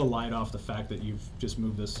light off the fact that you've just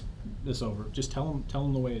moved this over. Just tell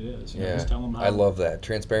them the way it is. Just tell them how. I love that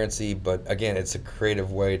transparency, but again, it's a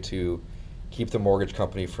creative way to keep the mortgage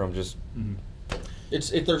company from just. Mm-hmm.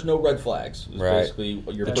 There's no red flags. It's right. Basically,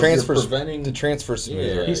 you're preventing the transfer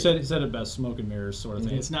smoother. Yeah. He said it best, smoke and mirrors sort of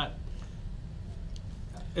thing. It's not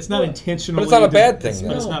intentional. But it's not a bad thing.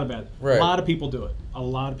 But it's not a bad. Right. A lot of people do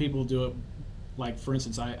it. Like, for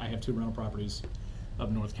instance, I have 2 rental properties up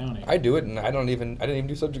North County. I do it, and I didn't even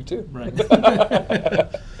do subject to. Right.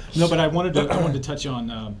 No, but I wanted to touch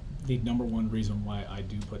on the number one reason why I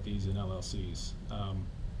do put these in LLCs.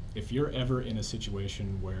 If you're ever in a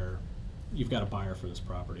situation where you've got a buyer for this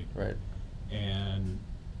property, right, and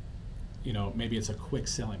maybe it's a quick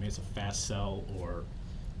sell, maybe it's a fast sell, or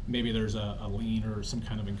maybe there's a lien or some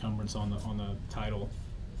kind of encumbrance on the title,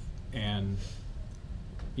 and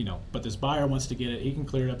but this buyer wants to get it, he can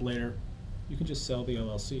clear it up later. You can just sell the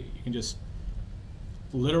LLC. You can just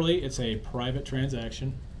literally, it's a private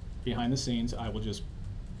transaction behind the scenes.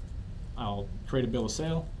 I'll create a bill of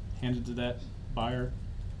sale, hand it to that buyer.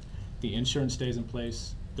 The insurance stays in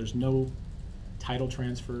place. There's no title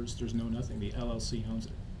transfers. There's no nothing. The LLC owns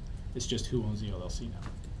it. It's just who owns the LLC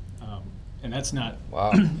now. And that's not.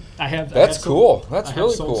 Wow. That's cool. That's really cool. cool. I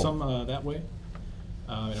have sold some that way,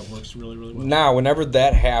 and it works really, really well. Now, whenever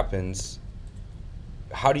that happens,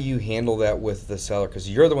 how do you handle that with the seller? Because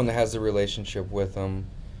you're the one that has the relationship with them.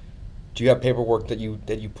 Do you have paperwork that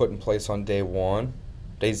you put in place on day 1,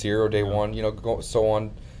 day 0, day 1, so on,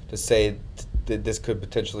 to say that this could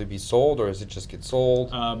potentially be sold, or does it just get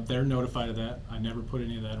sold? They're notified of that. I never put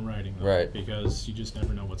any of that in writing, though, right? Because you just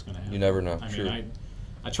never know what's going to happen. You never know. I sure. mean,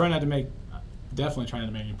 I try not to make, definitely trying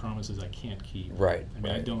to make any promises I can't keep. Right. I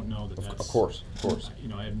mean, right. I don't know that that's. Of course.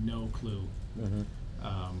 I have no clue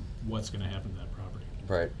what's going to happen to that property.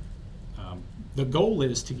 Right. The goal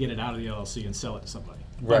is to get it out of the LLC and sell it to somebody.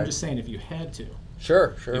 But Right. I'm just saying, if you had to.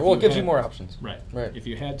 Sure. Well, it gives you more options. Right. Right. If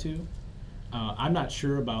you had to, I'm not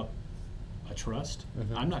sure about a trust.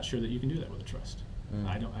 I'm not sure that you can do that with a trust.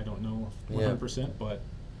 I don't know 100%, but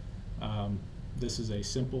this is a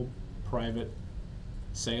simple private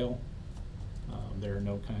sale. There are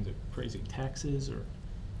no kinds of crazy taxes or,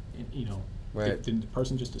 Right. the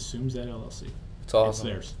person just assumes that LLC. It's awesome.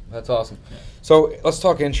 It's theirs. That's awesome. Yeah. So let's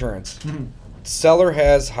talk insurance. Seller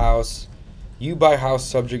has house. You buy house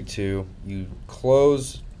subject to. You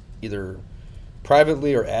close either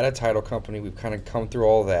privately or at a title company. We've kind of come through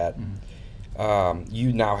all that.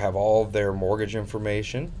 You now have all of their mortgage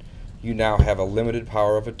information. You now have a limited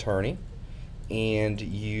power of attorney. And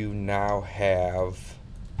you now have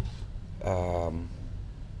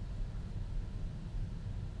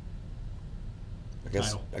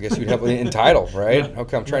I guess you'd have in title, right? Yeah.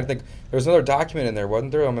 Okay, I'm trying to think. There was another document in there,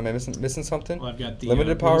 wasn't there? Am I missing something? Well, I've got the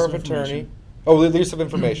limited power of attorney. Oh, release of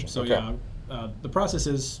information. So okay. The process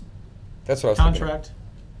is That's what I was contract,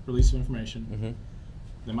 release of information, thinking.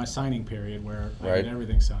 then my signing period where I Right. get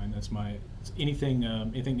everything signed. That's anything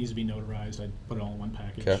needs to be notarized. I put it all in one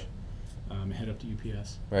package. Okay. Head up to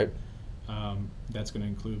UPS. Right. That's going to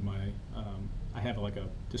include I have like a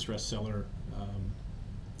distressed seller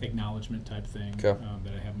acknowledgement type thing Okay.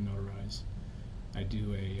 that I have them notarize. I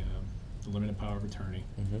do a limited power of attorney.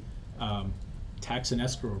 Tax and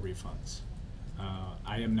escrow refunds.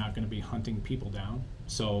 I am not going to be hunting people down,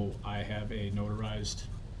 so I have a notarized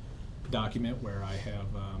document where I have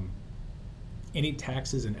any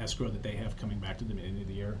taxes and escrow that they have coming back to them at the end of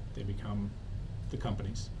the year, they become the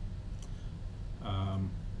company's. And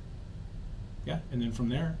then from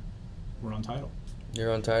there, we're on title.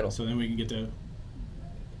 You're on title. So then we can get to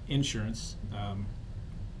insurance.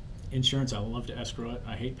 Insurance, I love to escrow it.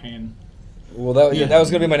 I hate paying. Well, that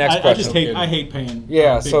was going to be my next question. I hate paying.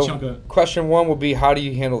 Yeah. A big So chunk of, question 1 would be, how do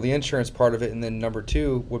you handle the insurance part of it, and then number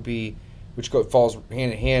 2 would be, which falls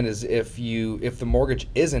hand in hand, is if the mortgage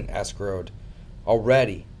isn't escrowed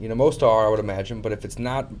already. Most are, I would imagine, but if it's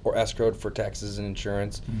not or escrowed for taxes and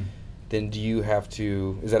insurance, then do you have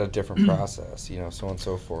to? Is that a different process? So on and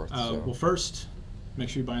so forth. Well, first, make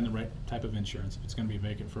sure you're buying the right type of insurance. If it's going to be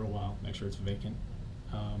vacant for a while, make sure it's vacant.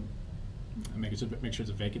 Make sure it's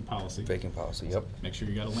a vacant policy. Vacant policy, yep. Make sure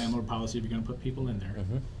you got a landlord policy if you're going to put people in there.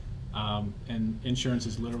 And insurance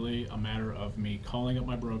is literally a matter of me calling up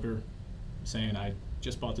my broker, saying I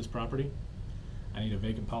just bought this property. I need a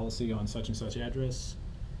vacant policy on such and such address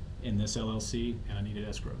in this LLC, and I need it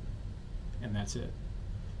escrowed. And that's it.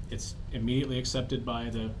 It's immediately accepted by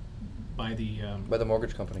the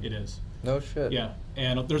mortgage company. It is. No shit. Yeah,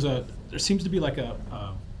 and there seems to be like a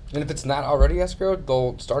And if it's not already escrowed,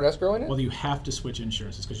 they'll start escrowing it? well, you have to switch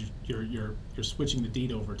insurances because you're switching the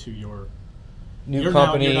deed over to your New you're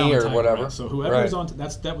company now or entitled, whatever. right? So whoever is Right. on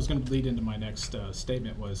that was going to lead into my next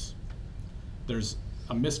statement was there's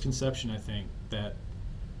a misconception I think that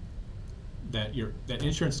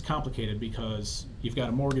insurance is complicated because you've got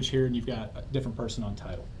a mortgage here and you've got a different person on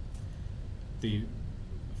title. The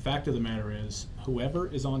fact of the matter is whoever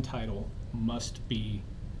is on title must be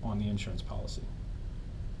on the insurance policy.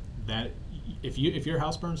 That if your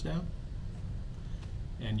house burns down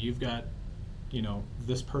and you've got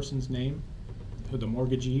this person's name, the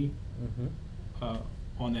mortgagee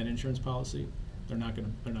on that insurance policy, they're not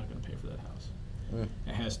going to pay for that house.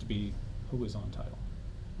 It has to be who is on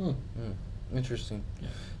title. Interesting. Yeah.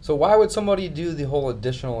 So why would somebody do the whole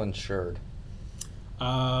additional insured?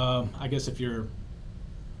 I guess if you're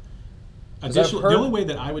 'Cause I've the heard- only way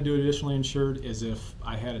that I would do additionally insured is if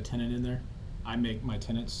I had a tenant in there. I make my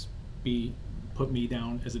tenants put me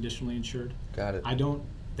down as additionally insured. Got it.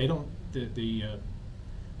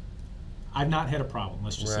 I've not had a problem.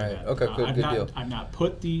 Let's just say Right. that. Okay, good deal. I've not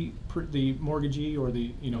put the mortgagee or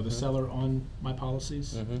the seller on my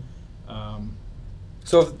policies.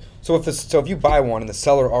 So if you buy one and the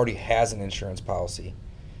seller already has an insurance policy,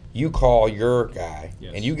 you call your guy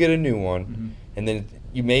Yes. and you get a new one, and then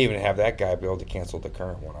you may even have that guy be able to cancel the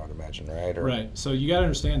current one, I would imagine, right? Or, Right. So you got to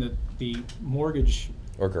understand that the mortgage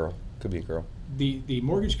Or girl. Could be a girl. the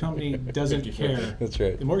mortgage company doesn't 50-50. care. That's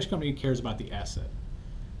right. The mortgage company cares about the asset.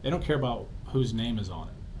 They don't care about whose name is on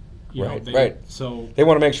it. Right, They, right. So They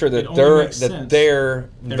want to make sure It that only makes sense. their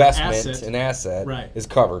investment asset- and asset Right. is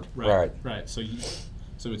covered. right. So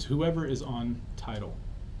it's whoever is on title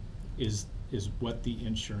is what the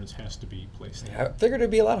insurance has to be placed in. I figured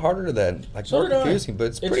it'd be a lot harder than more did I. confusing, but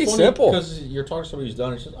it's pretty funny simple. because you're talking to somebody who's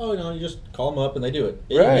done it. It's just, you just call them up and they do it.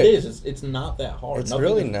 Right. It is. It's not that hard. It's Nothing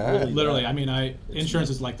really is not. Literally, that- I mean, insurance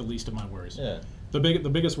is like the least of my worries. Yeah. The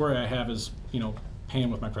biggest worry I have is paying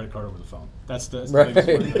with my credit card over the phone. That's the Right.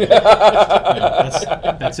 biggest worry.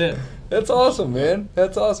 That's it. That's awesome, man.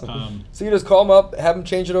 That's awesome. So you just call them up, have them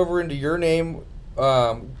change it over into your name.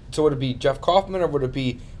 So would it be Jeff Coffman or would it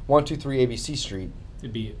be 123 ABC Street?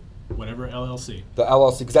 It'd be whatever LLC. The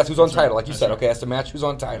LLC, because that's who's on That's right. title, like you That's said. right. Okay, it has to match who's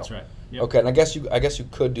on title. That's right. Yep. Okay, and I guess you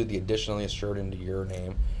could do the additionally insured into your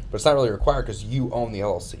name, but it's not really required because you own the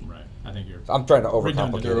LLC. Right. I think you're. I'm trying to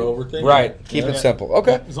Redundant. overcomplicate You're it. overthinking Right. it. Keep Yeah. it simple.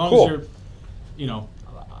 Okay. As long cool. as you're,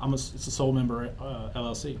 it's a sole member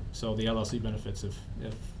LLC, so the LLC benefits if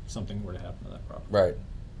something were to happen to that property. Right.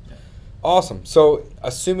 Yeah. Awesome. So,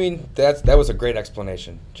 assuming that was a great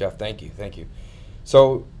explanation, Jeff. Thank you.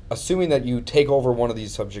 So, assuming that you take over one of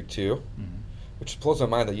these subject to, which blows my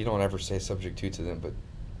mind that you don't ever say subject to them, but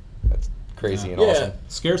that's crazy Yeah. and Yeah. awesome.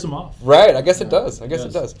 Scares them off. Right. I guess it does.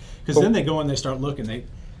 Because Because then they go and they start looking.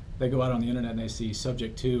 They go out on the internet and they see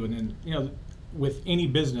subject to, and then with any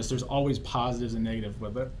business, there's always positives and negatives,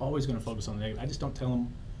 but they're always going to focus on the negative. I just don't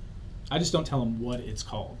tell them what it's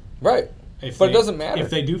called. Right. But it doesn't matter. If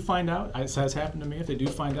they do find out, it has happened to me. If they do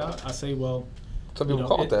find out, I say, well, Some people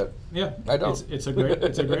call it that. Yeah, I don't. It's a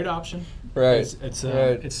great option. Right. It's Right.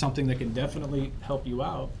 it's something that can definitely help you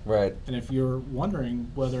out. Right. And if you're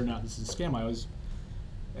wondering whether or not this is a scam, I always,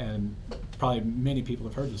 and probably many people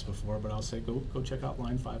have heard this before, but I'll say go check out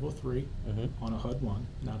line 503 on a HUD 1.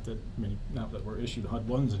 Not that we're issued HUD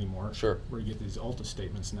 1s anymore. Sure. Where you get these ALTA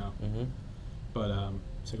statements now. But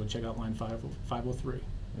so go check out line 503,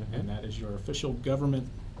 and that is your official government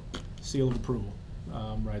seal of approval.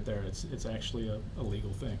 Right there, it's actually a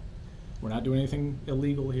legal thing. We're not doing anything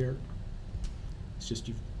illegal here. It's just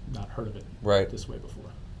you've not heard of it this way before.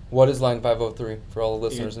 What is line 503 for all the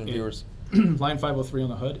listeners and viewers? Line 503 on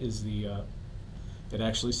the HUD is it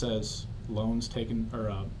actually says loans taken or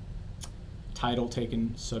title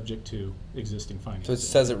taken subject to existing financing. So it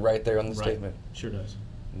says it right there on the Right. statement. Sure does.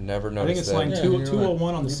 Never I noticed think it's that. line Yeah,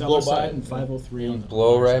 201 on the You seller blow by side it. and 503 on the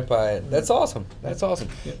Blow buyer right side. by it. That's awesome. That's awesome.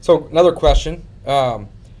 Yeah. So another question: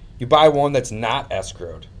 you buy one that's not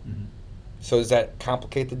escrowed. So does that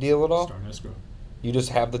complicate the deal at all? Start escrow. You just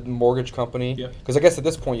have the mortgage company. Yep. Because I guess at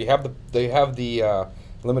this point they have the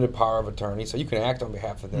limited power of attorney, so you can act on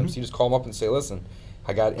behalf of them. So you just call them up and say, "Listen,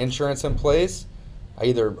 I got insurance in place. I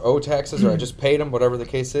either owe taxes or I just paid them, whatever the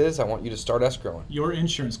case is. I want you to start escrowing. Your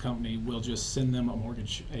insurance company will just send them a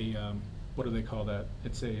mortgage, what do they call that?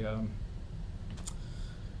 It's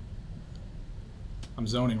I'm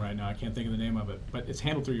zoning right now, I can't think of the name of it, but it's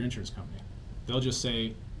handled through your insurance company. They'll just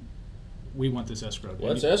say, we want this escrowed.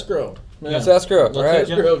 Let's escrow. Yeah. It's escrow, Let's right?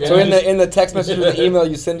 escrow, So guys. in the text message or the email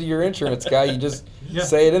you send to your insurance guy, you just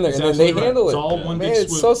say it in there, It's and then they absolutely right. handle it. It's all one Man, big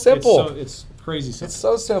it's swoop. so simple. It's crazy simple. It's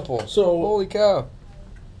so simple. So- holy cow.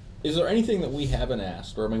 Is there anything that we haven't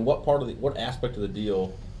asked, or I mean, what aspect of the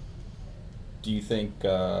deal do you think?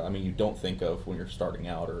 You don't think of when you're starting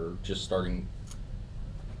out, or just starting?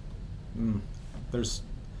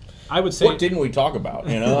 I would say What didn't we talk about?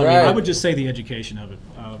 You know, Right. I would just say the education of it.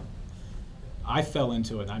 I fell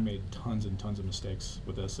into it. I made tons and tons of mistakes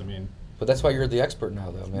with this. I mean, But that's why you're the expert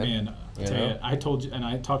now, though, man. man, I You tell know? you, I told you, and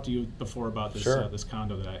I talked to you before about this Sure. this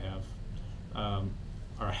condo that I have,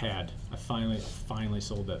 or had. I finally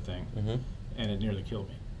sold that thing, Mhm. and it nearly killed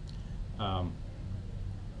me.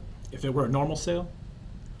 If it were a normal sale,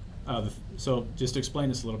 so just to explain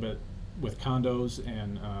this a little bit, with condos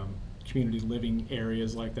and community living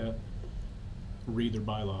areas like that, read their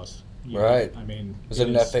bylaws. Right. I mean, Is it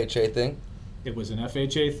an FHA thing? It was an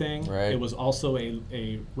FHA thing. Right. It was also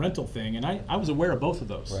a rental thing, and I was aware of both of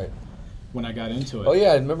those Right. when I got into it. Oh,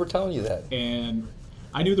 yeah, I remember telling you that. And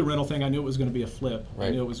I knew the rental thing. I knew it was going to be a flip. I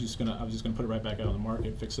Right. knew I was just going to put it right back out on the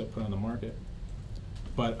market, fix it, put it on the market.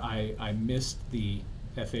 But I missed the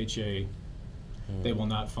FHA. They will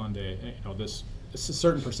not fund this. It's a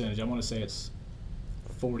certain percentage. I want to say it's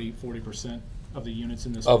 40% of the units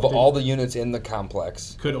in this. Of all the units in the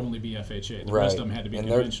complex. could only be FHA. The Right. rest of them had to be and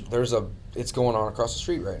conventional. it's going on across the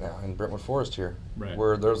street right now in Brentwood Forest here, Right.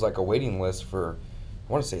 where there's like a waiting list for,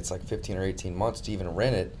 I want to say it's like 15 or 18 months to even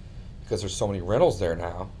rent it, because there's so many rentals there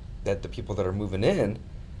now that the people that are moving in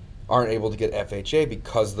aren't able to get FHA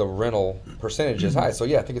because the rental percentage is high. So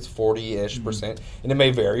yeah, I think it's 40-ish percent, and it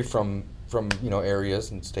may vary from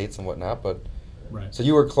areas and states and whatnot. But Right. so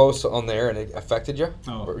you were close on there, and it affected you.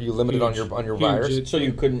 Oh, or you limited on huge. your Huge. buyers. So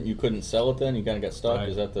you couldn't sell it then? You kind of got stuck. Right.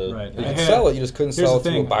 Is that the Right. You I could had- sell it, you just couldn't here's sell the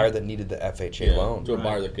it to a thing. buyer that needed the FHA Yeah, loan. to a Right.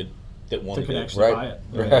 buyer that wanted that could it. actually Right. buy it.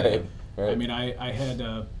 Right. Right. I mean, I had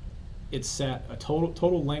it sat a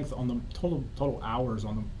total length on the total hours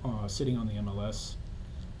on the sitting on the MLS,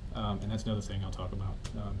 and that's another thing I'll talk about.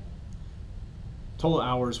 Total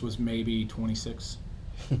hours was maybe 26,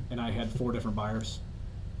 and I had 4 different buyers,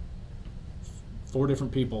 4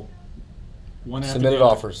 different people. One after Submitted the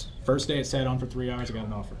other. offers. First day it sat on for 3 hours. I got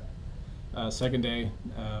an offer. Second day,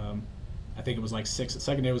 I think it was like 6.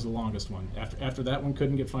 Second day was the longest one. After that one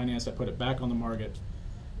couldn't get financed, I put it back on the market.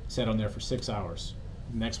 Sat on there for 6 hours.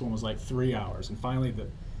 The next one was like 3 hours, and finally,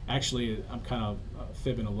 actually, I'm kind of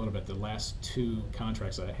fibbing a little bit. The last 2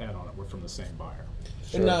 contracts that I had on it were from the same buyer.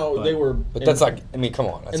 And now But- they were. But that's like, I mean, come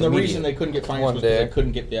on. That's And the immediate. reason they couldn't get financed One was because day. they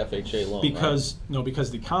couldn't get the FHA loan.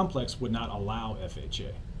 Because the complex would not allow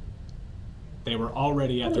FHA. They were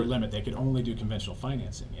already at their limit. They could only do conventional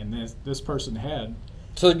financing, and this person had.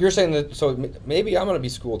 So you're saying that? So maybe I'm going to be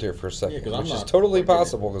schooled here for a second, Yeah, 'cause I'm which is not totally getting it.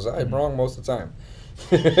 possible because I'm wrong most of the time.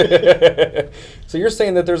 So you're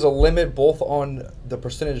saying that there's a limit both on the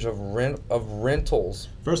percentage of rentals.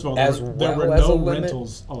 First of all, As there well were as a no limit?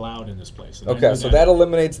 rentals allowed in this place. and I Okay, knew so that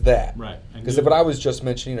eliminates that. Right. I Because knew what that. I was just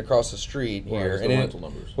mentioning across the street Well, here, it's the and rental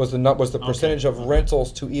numbers. was the percentage of Okay.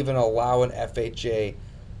 rentals to even allow an FHA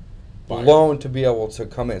Buyer. loan to be able to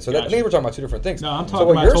come in. So that, I Gotcha. think we're talking about 2 different things. No, I'm So talking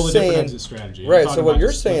what about a you're totally saying- different exit strategy. I'm Right. talking So what about you're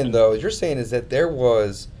just saying flipping- though, you're saying is that there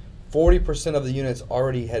was 40% of the units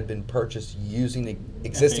already had been purchased using the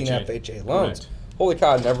existing FHA loans. Correct. Holy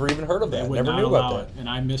cow! I never even heard of They that. would Never not knew allow about it, that. and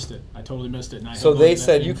I missed it. I totally missed it. And I So held on they to that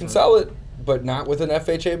said thing you can for- sell it, but not with an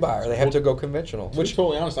FHA buyer. They have Well, to go conventional. To be Which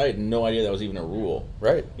totally honest, I had no idea that was even a rule.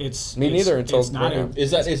 right? It's Me it's- neither until it's not. right now.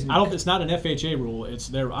 Is that is I don't. It's not an FHA rule. It's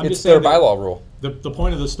their. I'm It's just their saying that bylaw rule, The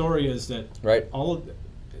point of the story is that right? all of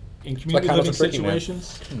in community condos living are tricky, man.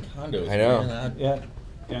 situations. condos? I know. Man, Yeah,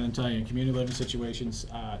 and I'm telling you, in community living situations,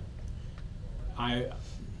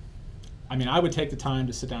 I mean, I would take the time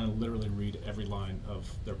to sit down and literally read every line of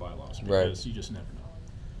their bylaws Right. because you just never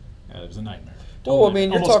know. It was a nightmare. Well, I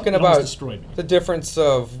mean, you're talking it almost about destroyed me. the difference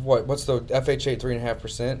of what's the FHA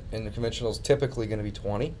 3.5%, and the conventional is typically going to be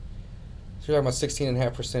 20. So you're talking about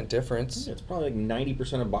 16.5% difference, It's probably like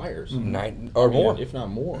 90% of buyers, 9 or I mean, more, if not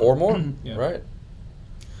more. or more, Yeah. right?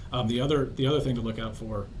 The other thing to look out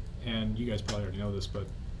for, and you guys probably already know this, but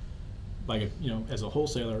like if, as a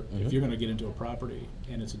wholesaler, if you're going to get into a property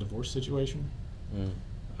and it's a divorce situation,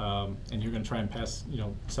 and you're going to try and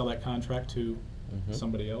sell that contract to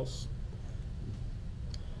somebody else,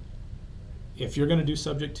 if you're going to do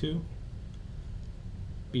subject to,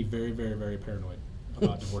 be very, very, very paranoid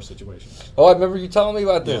about divorce situations. Oh, I remember you telling me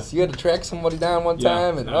about this. You had to track somebody down one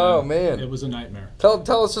time, and oh man, it was a nightmare.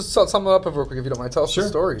 Tell us just sum it up real quick if you don't mind. Tell us the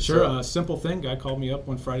story. Sure. Simple thing. Guy called me up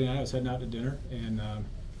one Friday night. I was heading out to dinner, and I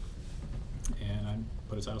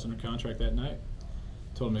put his house under contract that night.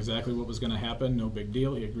 Told him exactly what was going to happen. No big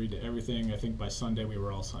deal. He agreed to everything. I think by Sunday we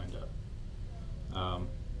were all signed up,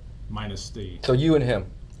 minus the. So you and him.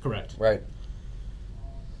 Correct. Right.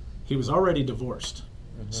 He was already divorced,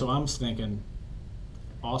 so I'm thinking,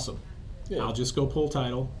 awesome. Yeah. I'll just go pull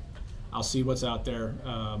title. I'll see what's out there.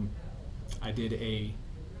 I did a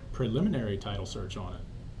preliminary title search on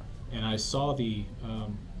it, and I saw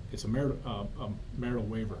it's a marital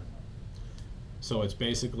waiver. So it's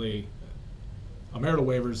basically a marital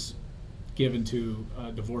waiver's given to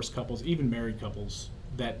divorced couples, even married couples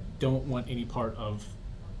that don't want any part of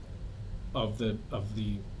the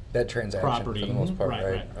that transaction property for the most part,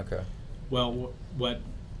 right? Okay. Well, what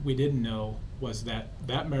we didn't know was that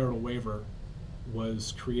marital waiver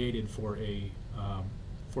was created for a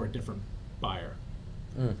different buyer,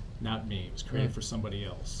 not me. It was created for somebody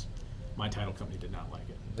else. My title company did not like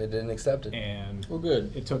it. They didn't accept it. And well,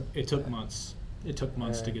 good. It took months. It took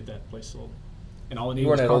months to get that place sold. And all it needed You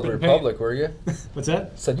weren't was at Old carpet and Republic, paint. were you? What's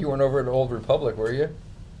that? Said you weren't over at Old Republic, were you?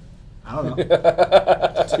 I don't know.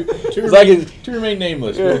 To remain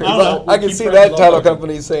nameless. I can see that title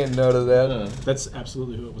company saying no to that. That's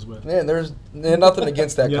absolutely who it was with. Man, there's nothing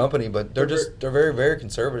against that Yep. company, but they're very, very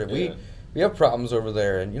conservative. Yeah. We have problems over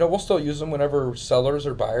there, and we'll still use them whenever sellers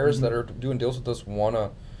or buyers that are doing deals with us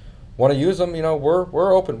wanna use them.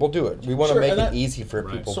 We're open. We'll do it. We want to make it easy for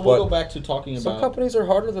people. So we'll go back to talking about some companies are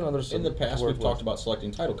harder than others. In the past, we've talked about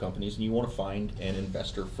selecting title companies, and you want to find an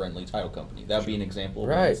investor-friendly title company. That'd be an example of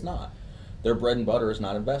when it's not. Their bread and butter is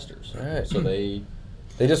not investors. Right. So they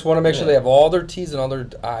just want to make sure they have all their T's and all their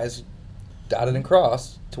I's dotted and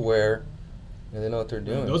crossed to where they know what they're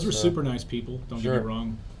doing. Those were super nice people, don't get Sure. me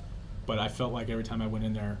wrong. But I felt like every time I went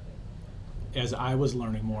in there, as I was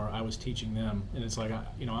learning more, I was teaching them. And it's like,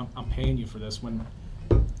 I'm paying you for this. When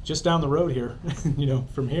just down the road here,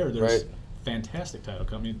 from here, there's fantastic title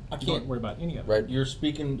company. I can't worry about any of it. Right. You're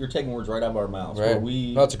taking words right out of our mouths. Right.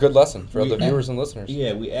 No, it's a good lesson for the viewers and listeners.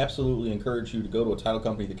 Yeah, we absolutely encourage you to go to a title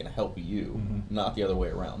company that can help you, not the other way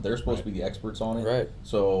around. They're supposed to be the experts on it. Right.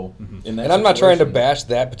 So, in that and I'm not trying to bash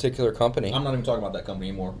that particular company. I'm not even talking about that company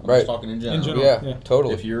anymore. I'm just talking in general. Yeah,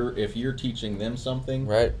 totally. If you're teaching them something,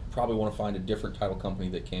 probably want to find a different title company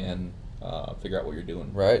that can figure out what you're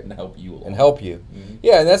doing, and help you along.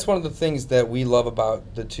 Yeah, and that's one of the things that we love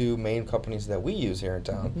about the two main companies that we use here in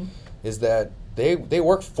town, is that they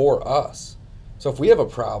work for us. So if we have a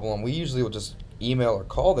problem, we usually will just email or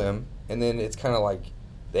call them, and then it's kind of like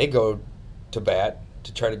they go to bat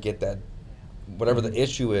to try to get that whatever the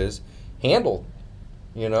issue is handled.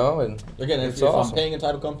 And again, if I'm paying a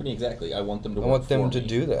title company, I want them to. I want them to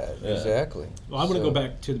do that exactly. Well, I want to go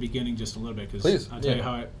back to the beginning just a little bit because I'll tell you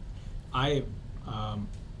how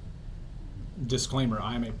disclaimer,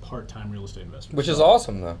 I am a part-time real estate investor. Which is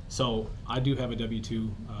awesome, though. So I do have a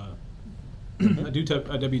W-2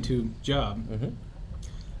 a W-2 job,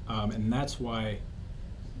 and that's why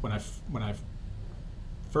when I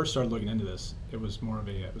first started looking into this, it was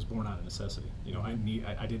born out of necessity.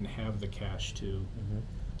 I didn't have the cash to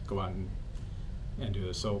go out and do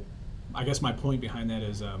this. So I guess my point behind that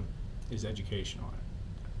is education on it.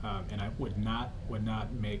 And I would not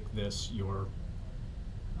make this your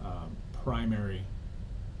primary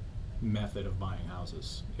method of buying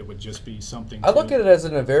houses. It would just be something. I look at it as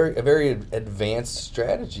a very advanced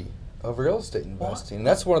strategy of real estate investing. And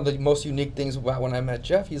that's one of the most unique things about when I met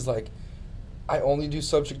Jeff. He's like, I only do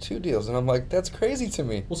subject to deals, and I'm like, that's crazy to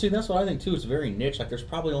me. Well, see, that's what I think too. It's very niche. Like, there's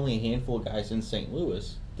probably only a handful of guys in St.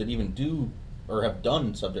 Louis that even do or have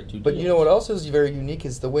done subject to deals. But you know what else is very unique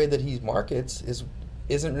is the way that he markets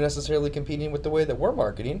isn't necessarily competing with the way that we're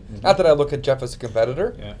marketing. Not that I look at Jeff as a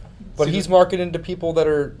competitor, but he's marketing to people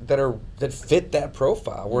that fit that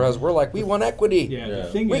profile. Whereas we're like, we want equity. The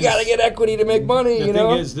thing we got to get equity to make money. The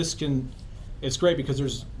thing is, it's great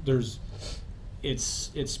because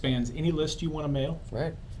it spans any list you want to mail.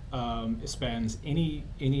 Right. It spans any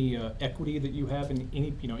equity that you have in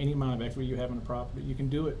any amount of equity you have in a property. You can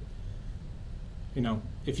do it.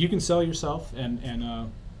 If you can sell yourself and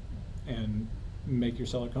make your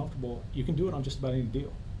seller comfortable, you can do it on just about any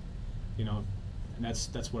deal. And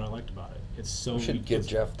that's what I liked about it. It's so. We should give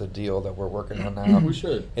Jeff the deal that we're working on now. We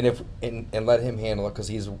should. And let him handle it because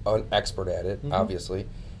he's an expert at it, obviously.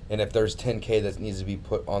 And if there's $10K that needs to be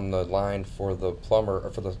put on the line for the plumber or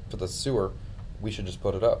for the sewer, we should just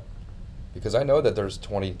put it up. Because I know that there's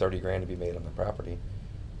 $20-30 grand to be made on the property.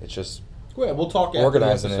 It's just Yeah, we'll talk after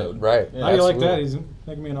organizing the it. episode. Right. Yeah, How do you like that? absolutely. He's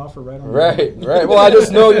making me an offer right on the Right. Well, I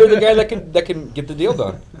just know you're the guy that can get the deal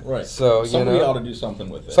done. Right. So somebody you know, ought to do something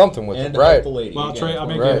with it. Something with and it, right. help the lady. Well, I'll again. trade. I'll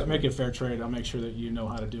Right. make it a fair trade. I'll make sure that you know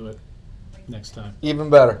how to do it next time. Even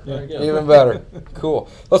better. There you go. Even better. Cool.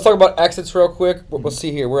 Let's talk about exits real quick. We'll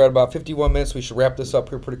see here. We're at about 51 minutes. We should wrap this up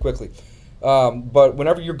here pretty quickly. But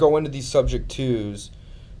whenever you go into these subject twos,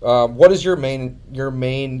 what is your main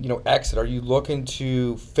exit? Are you looking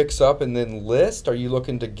to fix up and then list? Are you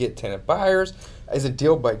looking to get tenant buyers? Is it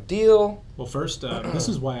deal by deal? Well, first, this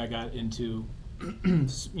is why I got into, getting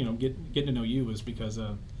to know you, was because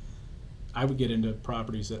I would get into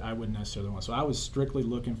properties that I wouldn't necessarily want. So I was strictly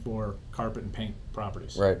looking for carpet and paint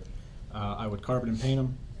properties. Right. I would carpet and paint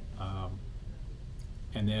them,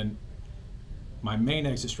 and then my main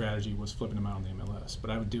exit strategy was flipping them out on the MLS. But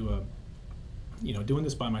I would do doing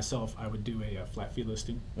this by myself, I would do a flat fee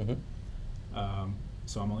listing. Mm-hmm.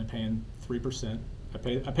 So I'm only paying 3%. I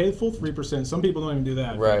pay the full 3%. Some people don't even do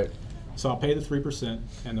that. Right. So I'll pay the 3%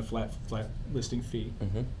 and the flat listing fee.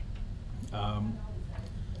 Mm-hmm.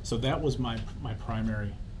 So that was my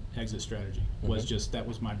primary exit strategy. Was just that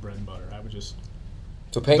was my bread and butter. I would just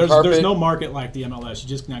So paint carpet. there's no market like the MLS. You're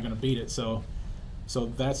just not going to beat it. So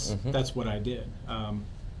that's what I did,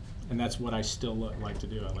 and that's what I still like to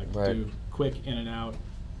do. I like to do quick in and out,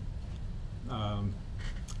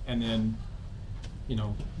 and then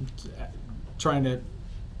trying to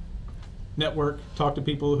network, talk to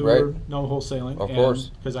people who know wholesaling. Of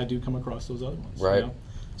course, because I do come across those other ones. Right.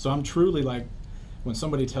 So I'm truly like, when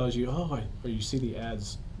somebody tells you, or you see the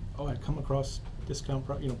ads, I come across discount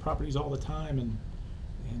properties all the time, and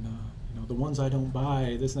the ones I don't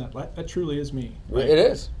buy, this and that. That truly is me. Right? It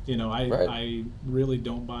is. I really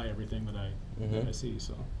don't buy everything that I see.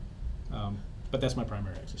 So, but that's my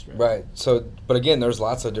primary exit strategy. Right. So, but again, there's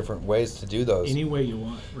lots of different ways to do those. Any way you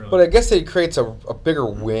want, really. But I guess it creates a bigger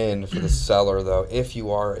win for the seller, though, if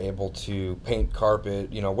you are able to paint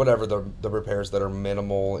carpet, whatever the repairs that are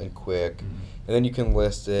minimal and quick, and then you can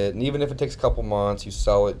list it. And even if it takes a couple months, you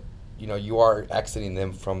sell it. You are exiting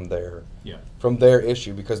them from their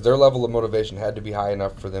issue, because their level of motivation had to be high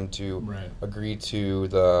enough for them to agree to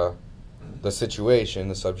the situation,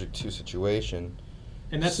 the subject to situation.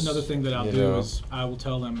 And that's another thing that I'll do is I will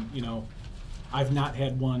tell them, I've not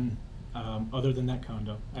had one other than that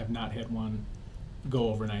condo. I've not had one go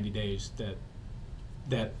over 90 days.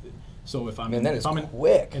 So if I'm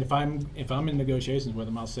quick. And if I'm in negotiations with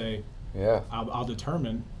them, I'll say, I'll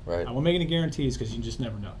determine. Right. I won't make any guarantees, because you just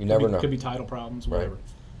never know. You never know. Could be title problems, whatever.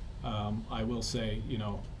 I will say,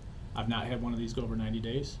 I've not had one of these go over 90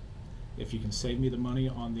 days. If you can save me the money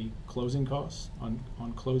on the closing costs, on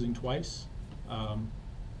closing twice,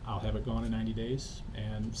 I'll have it gone in 90 days.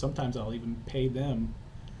 And sometimes I'll even pay them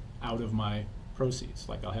out of my proceeds.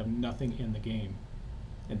 Like, I'll have nothing in the game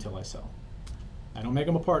until I sell. I don't make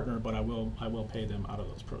them a partner, but I will pay them out of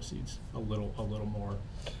those proceeds a little more.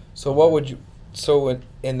 So what would you? So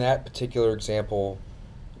in that particular example,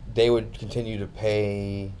 they would continue to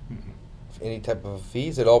pay any type of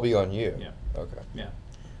fees. It'd all be on you. Yeah. Okay. Yeah.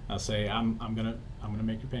 I'll say I'm gonna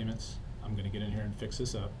make your payments. I'm gonna get in here and fix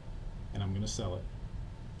this up, and I'm gonna sell it.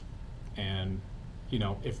 And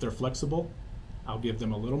if they're flexible, I'll give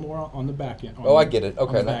them a little more on the back end. I get it.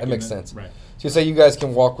 Okay, that makes sense. Right. So you say you guys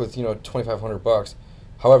can walk with $2,500.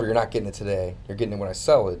 However, you're not getting it today. You're getting it when I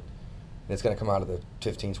sell it, and it's going to come out of the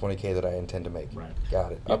 $15-20K that I intend to make. Right.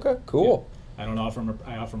 Got it. Yeah. Okay. Cool. Yeah. I don't offer them.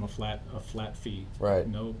 I offer them a flat fee. Right.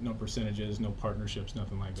 No percentages, no partnerships,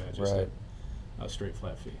 nothing like that. Just a straight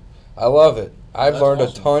flat fee. I love it. I've learned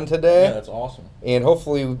awesome. a ton today. Yeah, that's awesome. And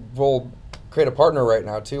hopefully we'll create a partner right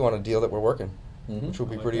now too on a deal that we're working, which will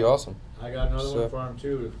be pretty awesome. I got another one for him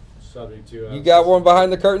too, subject to. You got one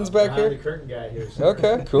behind the curtains back here? The curtain guy here. So.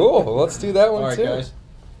 Okay, cool. Well, let's do that one All right, too. guys.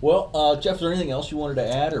 Well, Jeff, is there anything else you wanted to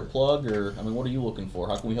add or plug, or what are you looking for?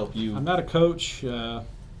 How can we help you? I'm not a coach.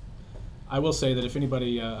 I will say that if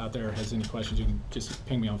anybody out there has any questions, you can just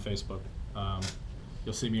ping me on Facebook.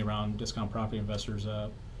 You'll see me around Discount Property Investors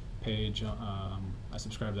page. I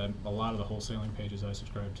subscribe to that. A lot of the wholesaling pages I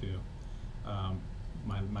subscribe to.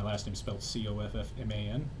 My last name is spelled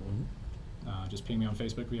Coffman. Just ping me on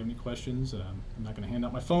Facebook if you have any questions. I'm not going to hand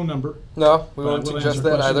out my phone number. No, we won't suggest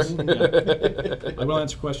that either. Yeah. I will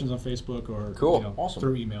answer questions on Facebook or Awesome.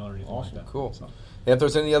 through email or anything like that. Cool. So. And if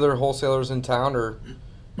there's any other wholesalers in town or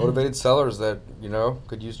motivated sellers that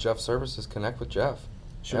could use Jeff's services, connect with Jeff.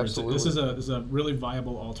 Sure. Absolutely. This is a really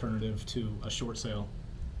viable alternative to a short sale,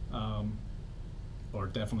 or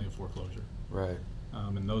definitely a foreclosure. Right.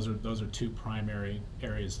 And those are two primary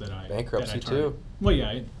areas that I bankruptcy that I target. too. Well,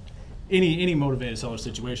 yeah, any motivated seller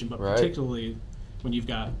situation, but Right. particularly when you've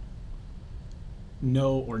got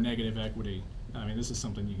no or negative equity, I mean, this is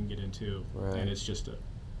something you can get into, Right. and it's just a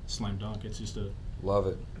slam dunk. It's just a Love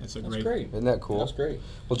it. it's a That's great. great. Isn't that cool? That's great.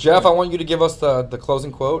 Well, Jeff, I want you to give us the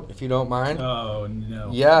closing quote, if you don't mind. Oh no!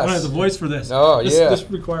 Yes. I don't have the voice for this. Oh, this, yeah. This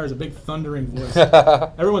requires a big thundering voice.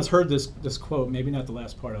 Everyone's heard this quote, maybe not the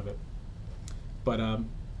last part of it, but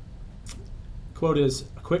quote is: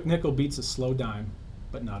 "A quick nickel beats a slow dime,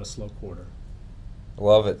 but not a slow quarter."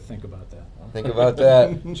 Love it. Think about that. Think about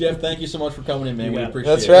that. Jeff, thank you so much for coming in, man. You We got it.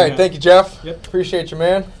 appreciate That's it. right. Yeah. Thank you, Jeff. Yep. Appreciate you,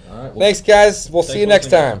 man. All right. Well, Thanks, guys. We'll see you next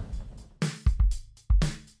for listening. time.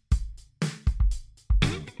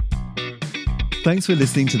 Thanks for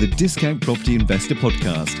listening to the Discount Property Investor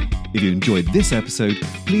Podcast. If you enjoyed this episode,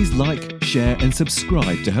 please like, share, and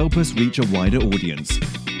subscribe to help us reach a wider audience.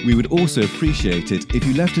 We would also appreciate it if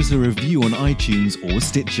you left us a review on iTunes or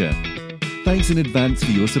Stitcher. Thanks in advance for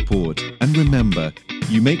your support. And remember,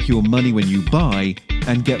 you make your money when you buy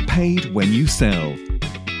and get paid when you sell.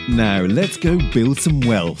 Now let's go build some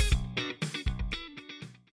wealth.